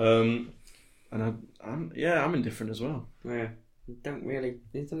 And I'm indifferent as well. Yeah. Don't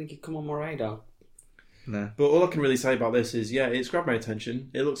think it come on my radar. Nah. But all I can really say about this is, yeah, it's grabbed my attention.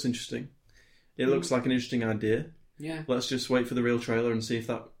 It looks interesting. It looks like an interesting idea. Yeah. Let's just wait for the real trailer and see if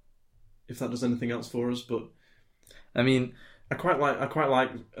that does anything else for us. But I mean, I quite like.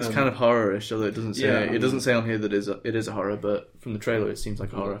 it's kind of horror-ish, although it doesn't say. Yeah, It doesn't say on here that it is a horror, but from the trailer, it seems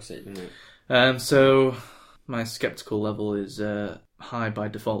like a horror. Looks it, doesn't it? So my skeptical level is high by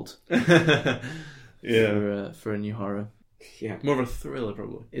default. Yeah. For a new horror. Yeah. More of a thriller,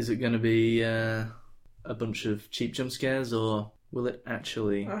 probably. Is it going to be a bunch of cheap jump scares, or will it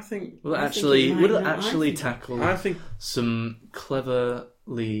actually? I think. Will it I think actually? it might Will it not. actually tackle I think. some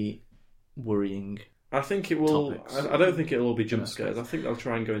cleverly worrying? I think it will. Topics. I don't think it'll all be jump scares. I think they'll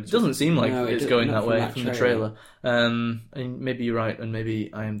try and go into. It doesn't seem like No, it it's doesn't- going not that from way that from the trailer. trailer. And maybe you're right, and maybe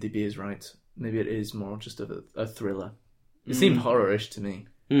IMDb is right. Maybe it is more just of a thriller. It seemed horror-ish to me,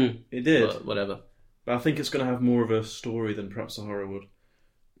 It did, but whatever. but I think it's going to have more of a story than perhaps a horror would.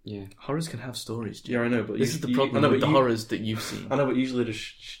 Yeah. Horrors can have stories, Jim. Yeah, I know, but This is the problem with the horrors that you've seen. I know, but usually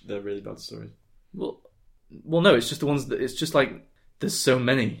they're really bad stories. Well, no, it's just the ones that it's just like there's so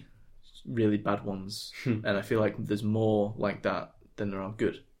many really bad ones, and I feel like there's more like that than there are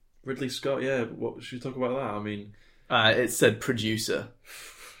good. Ridley Scott, yeah. What should we talk about that? I mean, It said producer,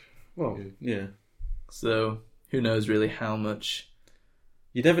 well, yeah. so who knows really how much.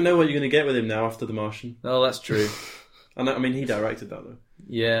 You never know what you're going to get with him now after The Martian. Oh, that's true. I mean, he directed that though.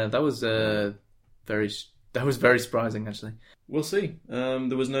 Yeah, that was very surprising actually. We'll see.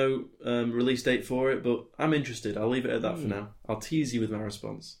 There was no release date for it, but I'm interested. I'll leave it at that for now. I'll tease you with my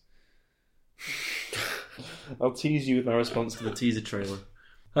response. I'll tease you with my response to the teaser trailer.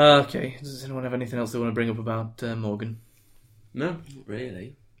 Okay, does anyone have anything else they want to bring up about Morgan? No, Not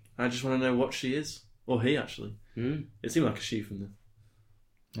really. I just want to know what she is. Or he, actually. It seemed like a she from the...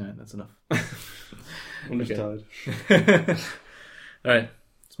 Alright, that's enough. I'm just Okay. tired. Alright,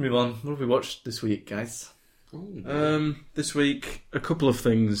 let's move on. What have we watched this week, guys? This week, a couple of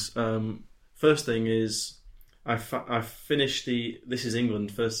things. First thing is, I finished the This Is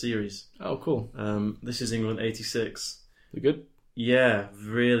England first series. Oh, cool. This Is England 86. You good? Yeah,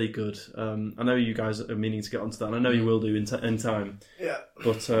 really good. I know you guys are meaning to get onto that, and I know you will do in time. Yeah.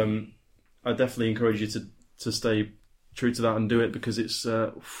 But I definitely encourage you to stay true to that and do it, because it's...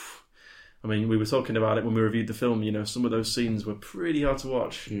 I mean, we were talking about it when we reviewed the film. You know, some of those scenes were pretty hard to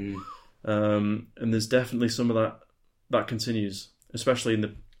watch. And there's definitely some of that continues, especially in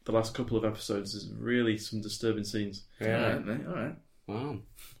the last couple of episodes. There's really some disturbing scenes. Yeah. Alright, mate. Alright. Wow.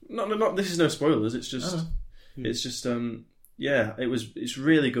 Not. This is no spoilers. It's just. It's just. Yeah. It's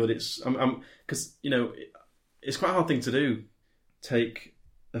really good. It's. Because it's quite a hard thing to do. Take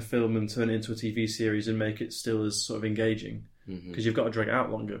a film and turn it into a TV series and make it still as sort of engaging, because you've got to drag it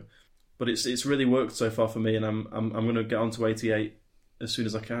out longer. But it's really worked so far for me, and I'm going to get on to 88 as soon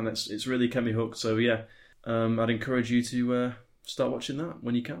as I can. It's really kept me hooked. So yeah, I'd encourage you to start watching that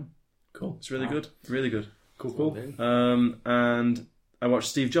when you can. Cool. It's really good, really good. Cool. And I watched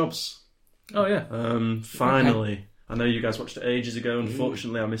Steve Jobs. Oh yeah. Finally, okay. I know you guys watched it ages ago.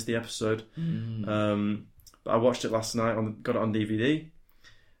 Unfortunately, I missed the episode. But I watched it last night. Got it on DVD,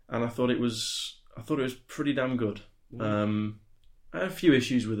 and I thought it was pretty damn good. I had a few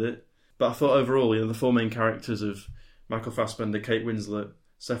issues with it, but I thought overall, the four main characters of Michael Fassbender, Kate Winslet,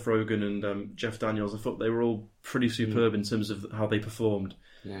 Seth Rogen, and Jeff Daniels, I thought they were all pretty superb in terms of how they performed.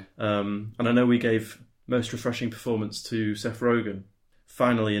 Yeah. And I know we gave most refreshing performance to Seth Rogen,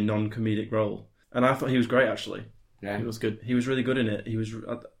 finally a non-comedic role, and I thought he was great actually. Yeah. It was good. He was really good in it. He was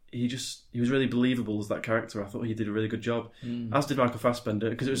really believable as that character. I thought he did a really good job, as did Michael Fassbender,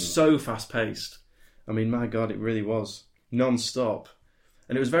 because it was so fast-paced. I mean, my God, it really was non-stop,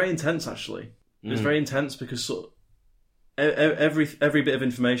 and it was very intense. Actually, it was very intense because sort of every bit of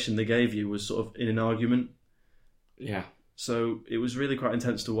information they gave you was sort of in an argument. Yeah. So it was really quite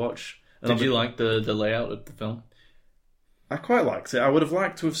intense to watch. And Did you like the layout of the film? I quite liked it. I would have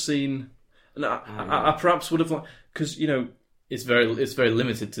liked to have seen. And I perhaps would have liked, because it's very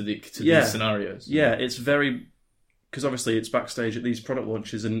limited to these scenarios. Yeah, it's very, because obviously it's backstage at these product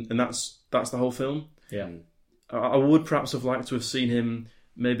launches, and that's the whole film. Yeah, I would perhaps have liked to have seen him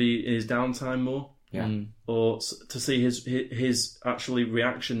maybe in his downtime more. Yeah. Or to see his actually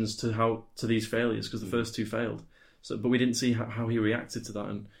reactions to these failures, because the first two failed. So, but we didn't see how he reacted to that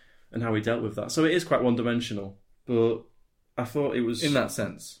and how he dealt with that. So it is quite one-dimensional. But I thought it was in that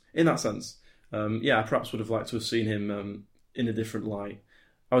sense. I perhaps would have liked to have seen him in a different light.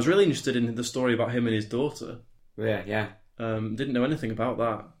 I was really interested in the story about him and his daughter. Yeah. Didn't know anything about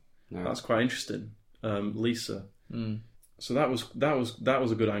that. No. That's quite interesting. Lisa. Mm. So that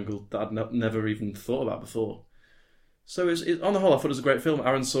was a good angle that I'd never even thought about before. So on the whole, I thought it was a great film.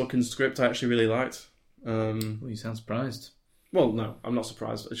 Aaron Sorkin's script I actually really liked. Well, you sound surprised. Well, no, I'm not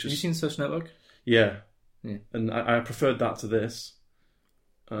surprised. It's just, Have you seen Social Network? Yeah. And I preferred that to this.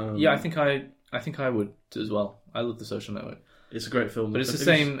 I think I would as well. I love The Social Network. It's a great film, but it's the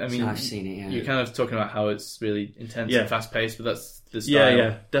same. I mean, I've seen it. Yeah, you're kind of talking about how it's really intense and fast paced, but that's the style.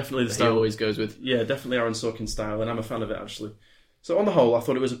 Yeah, definitely the style he always goes with. Yeah, definitely Aaron Sorkin's style, and I'm a fan of it actually. So on the whole, I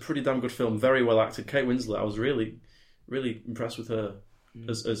thought it was a pretty damn good film. Very well acted. Kate Winslet, I was really, really impressed with her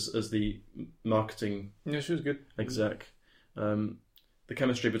as the marketing. Yeah, she was good. Exec. The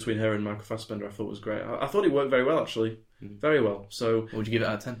chemistry between her and Michael Fassbender, I thought was great. I thought it worked very well actually, very well. So, what would you give it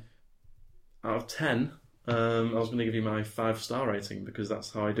out of 10? Out of 10. I was going to give you my 5-star rating because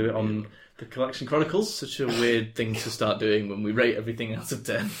that's how I do it on the Collection Chronicles. Such a weird thing to start doing when we rate everything out of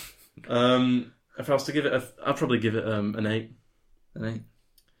 10. If I was to give it, I'd probably give it an 8. An 8.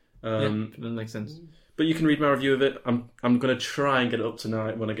 That makes sense. But you can read my review of it. I'm going to try and get it up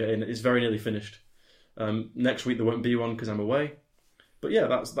tonight when I get in. It's very nearly finished. Next week there won't be one because I'm away. But yeah,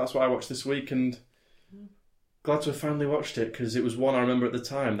 that's what I watched this week, and glad to have finally watched it because it was one I remember at the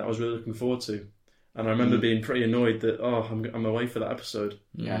time that I was really looking forward to. And I remember being pretty annoyed that I'm away for that episode.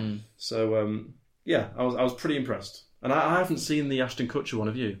 Yeah. So I was pretty impressed. And I haven't seen the Ashton Kutcher one,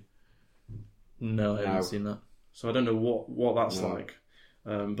 have you? No, I haven't seen that. So I don't know what that's like.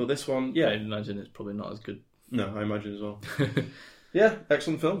 But this one, I imagine it's probably not as good. No, I imagine as well. Yeah,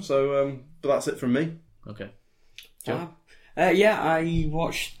 excellent film. So, but that's it from me. Okay. Joe? I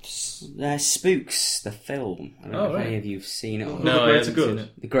watched Spooks, the film. I don't know if any of you've seen it. No, The Greater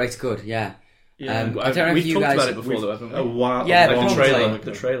Good. The Greater Good, yeah. Yeah, I don't know if we've you talked guys about it before, though, haven't we? A while. Yeah, like but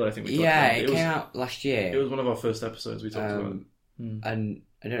the trailer. I think we talked about it came out last year. It was one of our first episodes we talked about. And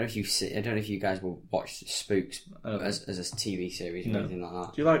I don't know if you guys will watch Spooks as a TV series or anything like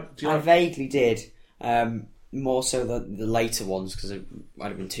that. Do you like? I vaguely did. More so the later ones because I might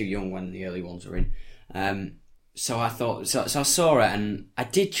have been too young when the early ones were in. So I thought, so I saw it and I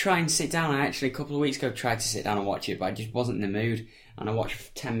did try and sit down. I actually a couple of weeks ago tried to sit down and watch it, but I just wasn't in the mood. And I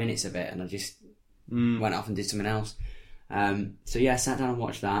watched 10 minutes of it and I just went off and did something else. So yeah, I sat down and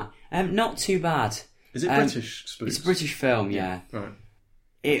watched that. Not too bad. Is it British Spooks? It's a British film, yeah. Right.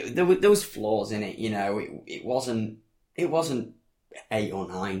 There was flaws in it, you know. It wasn't 8 or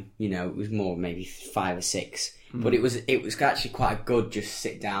 9, you know. It was more maybe 5 or 6. But it was actually quite good just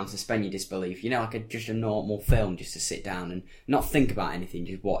sit down, suspend your disbelief. You know, like just a normal film, just to sit down and not think about anything,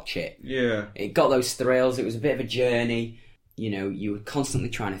 just watch it. Yeah. It got those thrills. It was a bit of a journey. You know, you were constantly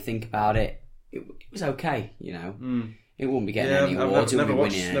trying to think about it. It was okay, you know. It wouldn't be getting any awards. Never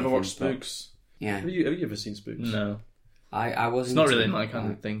watched Spooks. Yeah. Have you ever seen Spooks? No. I wasn't. It's not really my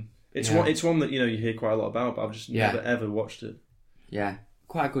kind of thing. It's one that you hear quite a lot about, but I've just never ever watched it. Yeah.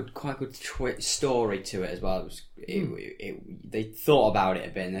 Quite a good story to it as well. They thought about it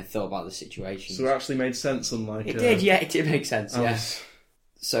a bit and they thought about the situation. So it actually made sense, unlike... It did make sense, yeah.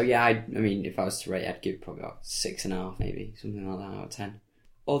 So yeah, I mean, if I was to rate, I'd give it probably about 6.5 maybe, something like that out of 10.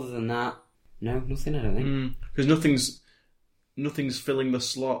 Other than that, no, nothing, I don't think. Because nothing's filling the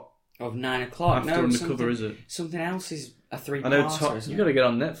slot of 9 o'clock. After Undercover, is it? Something else is a 3-parter. I know, you got to get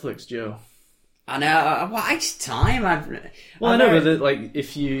on Netflix, Joe. I know. Well, it's time. I know, but like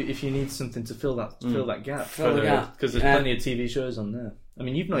if you need something to fill that gap, because there's plenty of TV shows on there. I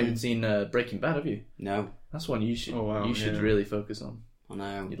mean, you've not even seen Breaking Bad, have you? No. That's one you should really focus on. I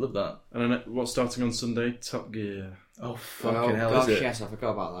know. You'd love that. And I know what's starting on Sunday? Top Gear. Oh fucking hell! Gosh, is it? Yes, I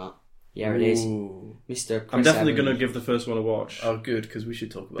forgot about that. Yeah, it is. Mr. Chris I'm definitely Evans. going to give the first one a watch. Oh, good, because we should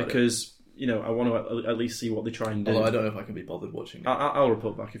talk about it. Because I want to at least see what they try and do. Although I don't know if I can be bothered watching it. I'll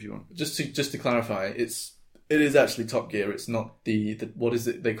report back if you want. Just to clarify, it is actually Top Gear. It's not the what is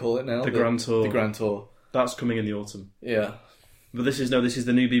it they call it now? The Grand Tour. The Grand Tour. That's coming in the autumn. Yeah. But this is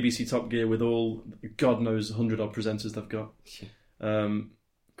the new BBC Top Gear with all God knows 100 odd presenters they've got.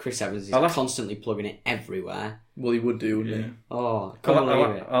 Chris Evans is I'll have- constantly plugging it everywhere. Well, he would do, wouldn't Yeah. he? Oh, can't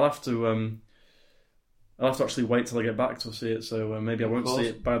believe it. I'll have to actually wait till I get back to see it. So maybe I won't see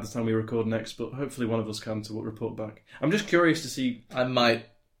it by the time we record next. But hopefully one of us can to report back. I'm just curious to see. I might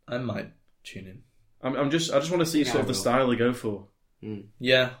tune in. I just want to see sort of the style they go for.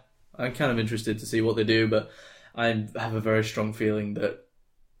 Yeah, I'm kind of interested to see what they do, but I have a very strong feeling that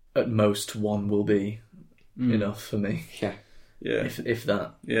at most one will be enough for me. Yeah. Yeah. If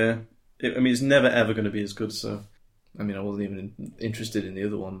that. Yeah. I mean, it's never ever going to be as good. So. I mean, I wasn't even interested in the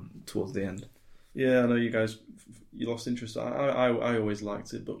other one towards the end. Yeah, I know you guys. You lost interest. I always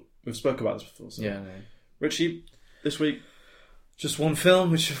liked it, but we've spoke about this before. So. Yeah. No. Richie, this week. Just one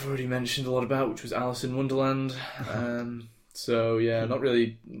film, which I've already mentioned a lot about, which was Alice in Wonderland. So yeah, not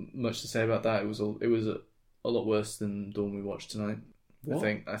really much to say about that. It was a lot worse than the one we watched tonight. What?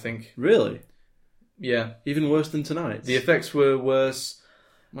 I think. Really? Yeah. Even worse than tonight? The effects were worse.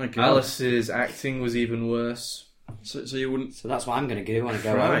 My God. Alice's acting was even worse. So you wouldn't... So that's what I'm going to do when I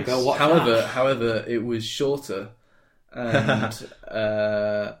go Christ. home and go watch However, it was shorter. And...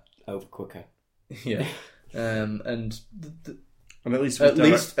 over quicker. Yeah. And... And at least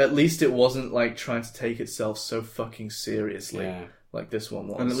at least it wasn't like trying to take itself so fucking seriously like this one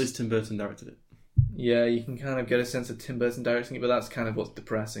was. And at least Tim Burton directed it. Yeah, you can kind of get a sense of Tim Burton directing it, but that's kind of what's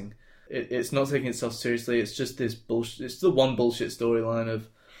depressing. It's not taking itself seriously. It's just this bullshit. It's the one bullshit storyline of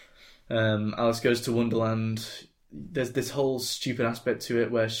Alice goes to Wonderland. There's this whole stupid aspect to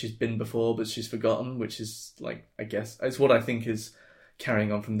it where she's been before, but she's forgotten, which is like, I guess it's what I think is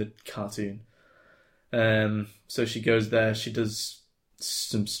carrying on from the cartoon. So she goes there, she does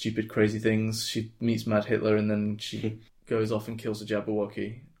some stupid crazy things, she meets Mad Hitler, and then she goes off and kills a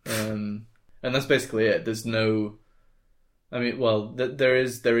Jabberwocky. And that's basically it. There's no... I mean, well, there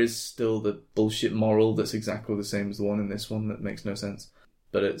is still the bullshit moral that's exactly the same as the one in this one that makes no sense.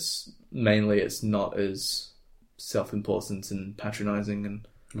 But it's not as self-important and patronising. And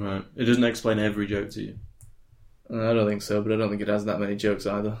Right. It doesn't explain every joke to you. I don't think so, but I don't think it has that many jokes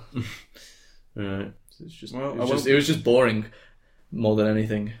either. Right. It's just, Well, it was just boring more than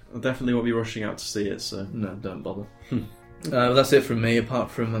anything. I definitely won't be rushing out to see it, so... No, don't bother. That's it from me,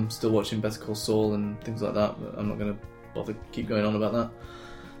 apart from I'm still watching Better Call Saul and things like that, but I'm not going to bother keep going on about that.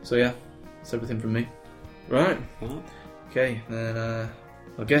 So yeah, that's everything from me. Right. Okay, then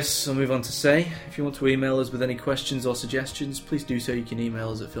I guess I'll move on to say, if you want to email us with any questions or suggestions, please do so. You can email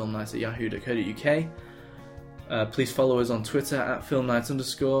us at filmnight@yahoo.co.uk. Please follow us on Twitter at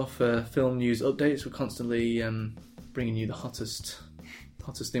filmnight_ for film news updates. We're constantly bringing you the hottest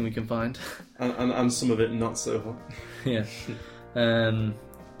thing we can find. And some of it not so hot. Yeah.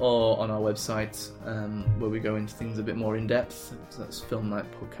 Or on our website, where we go into things a bit more in depth. So that's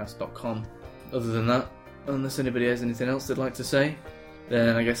filmnightpodcast.com. Other than that, unless anybody has anything else they'd like to say,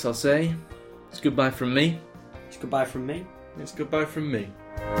 then I guess I'll say it's goodbye from me. It's goodbye from me. It's goodbye from me.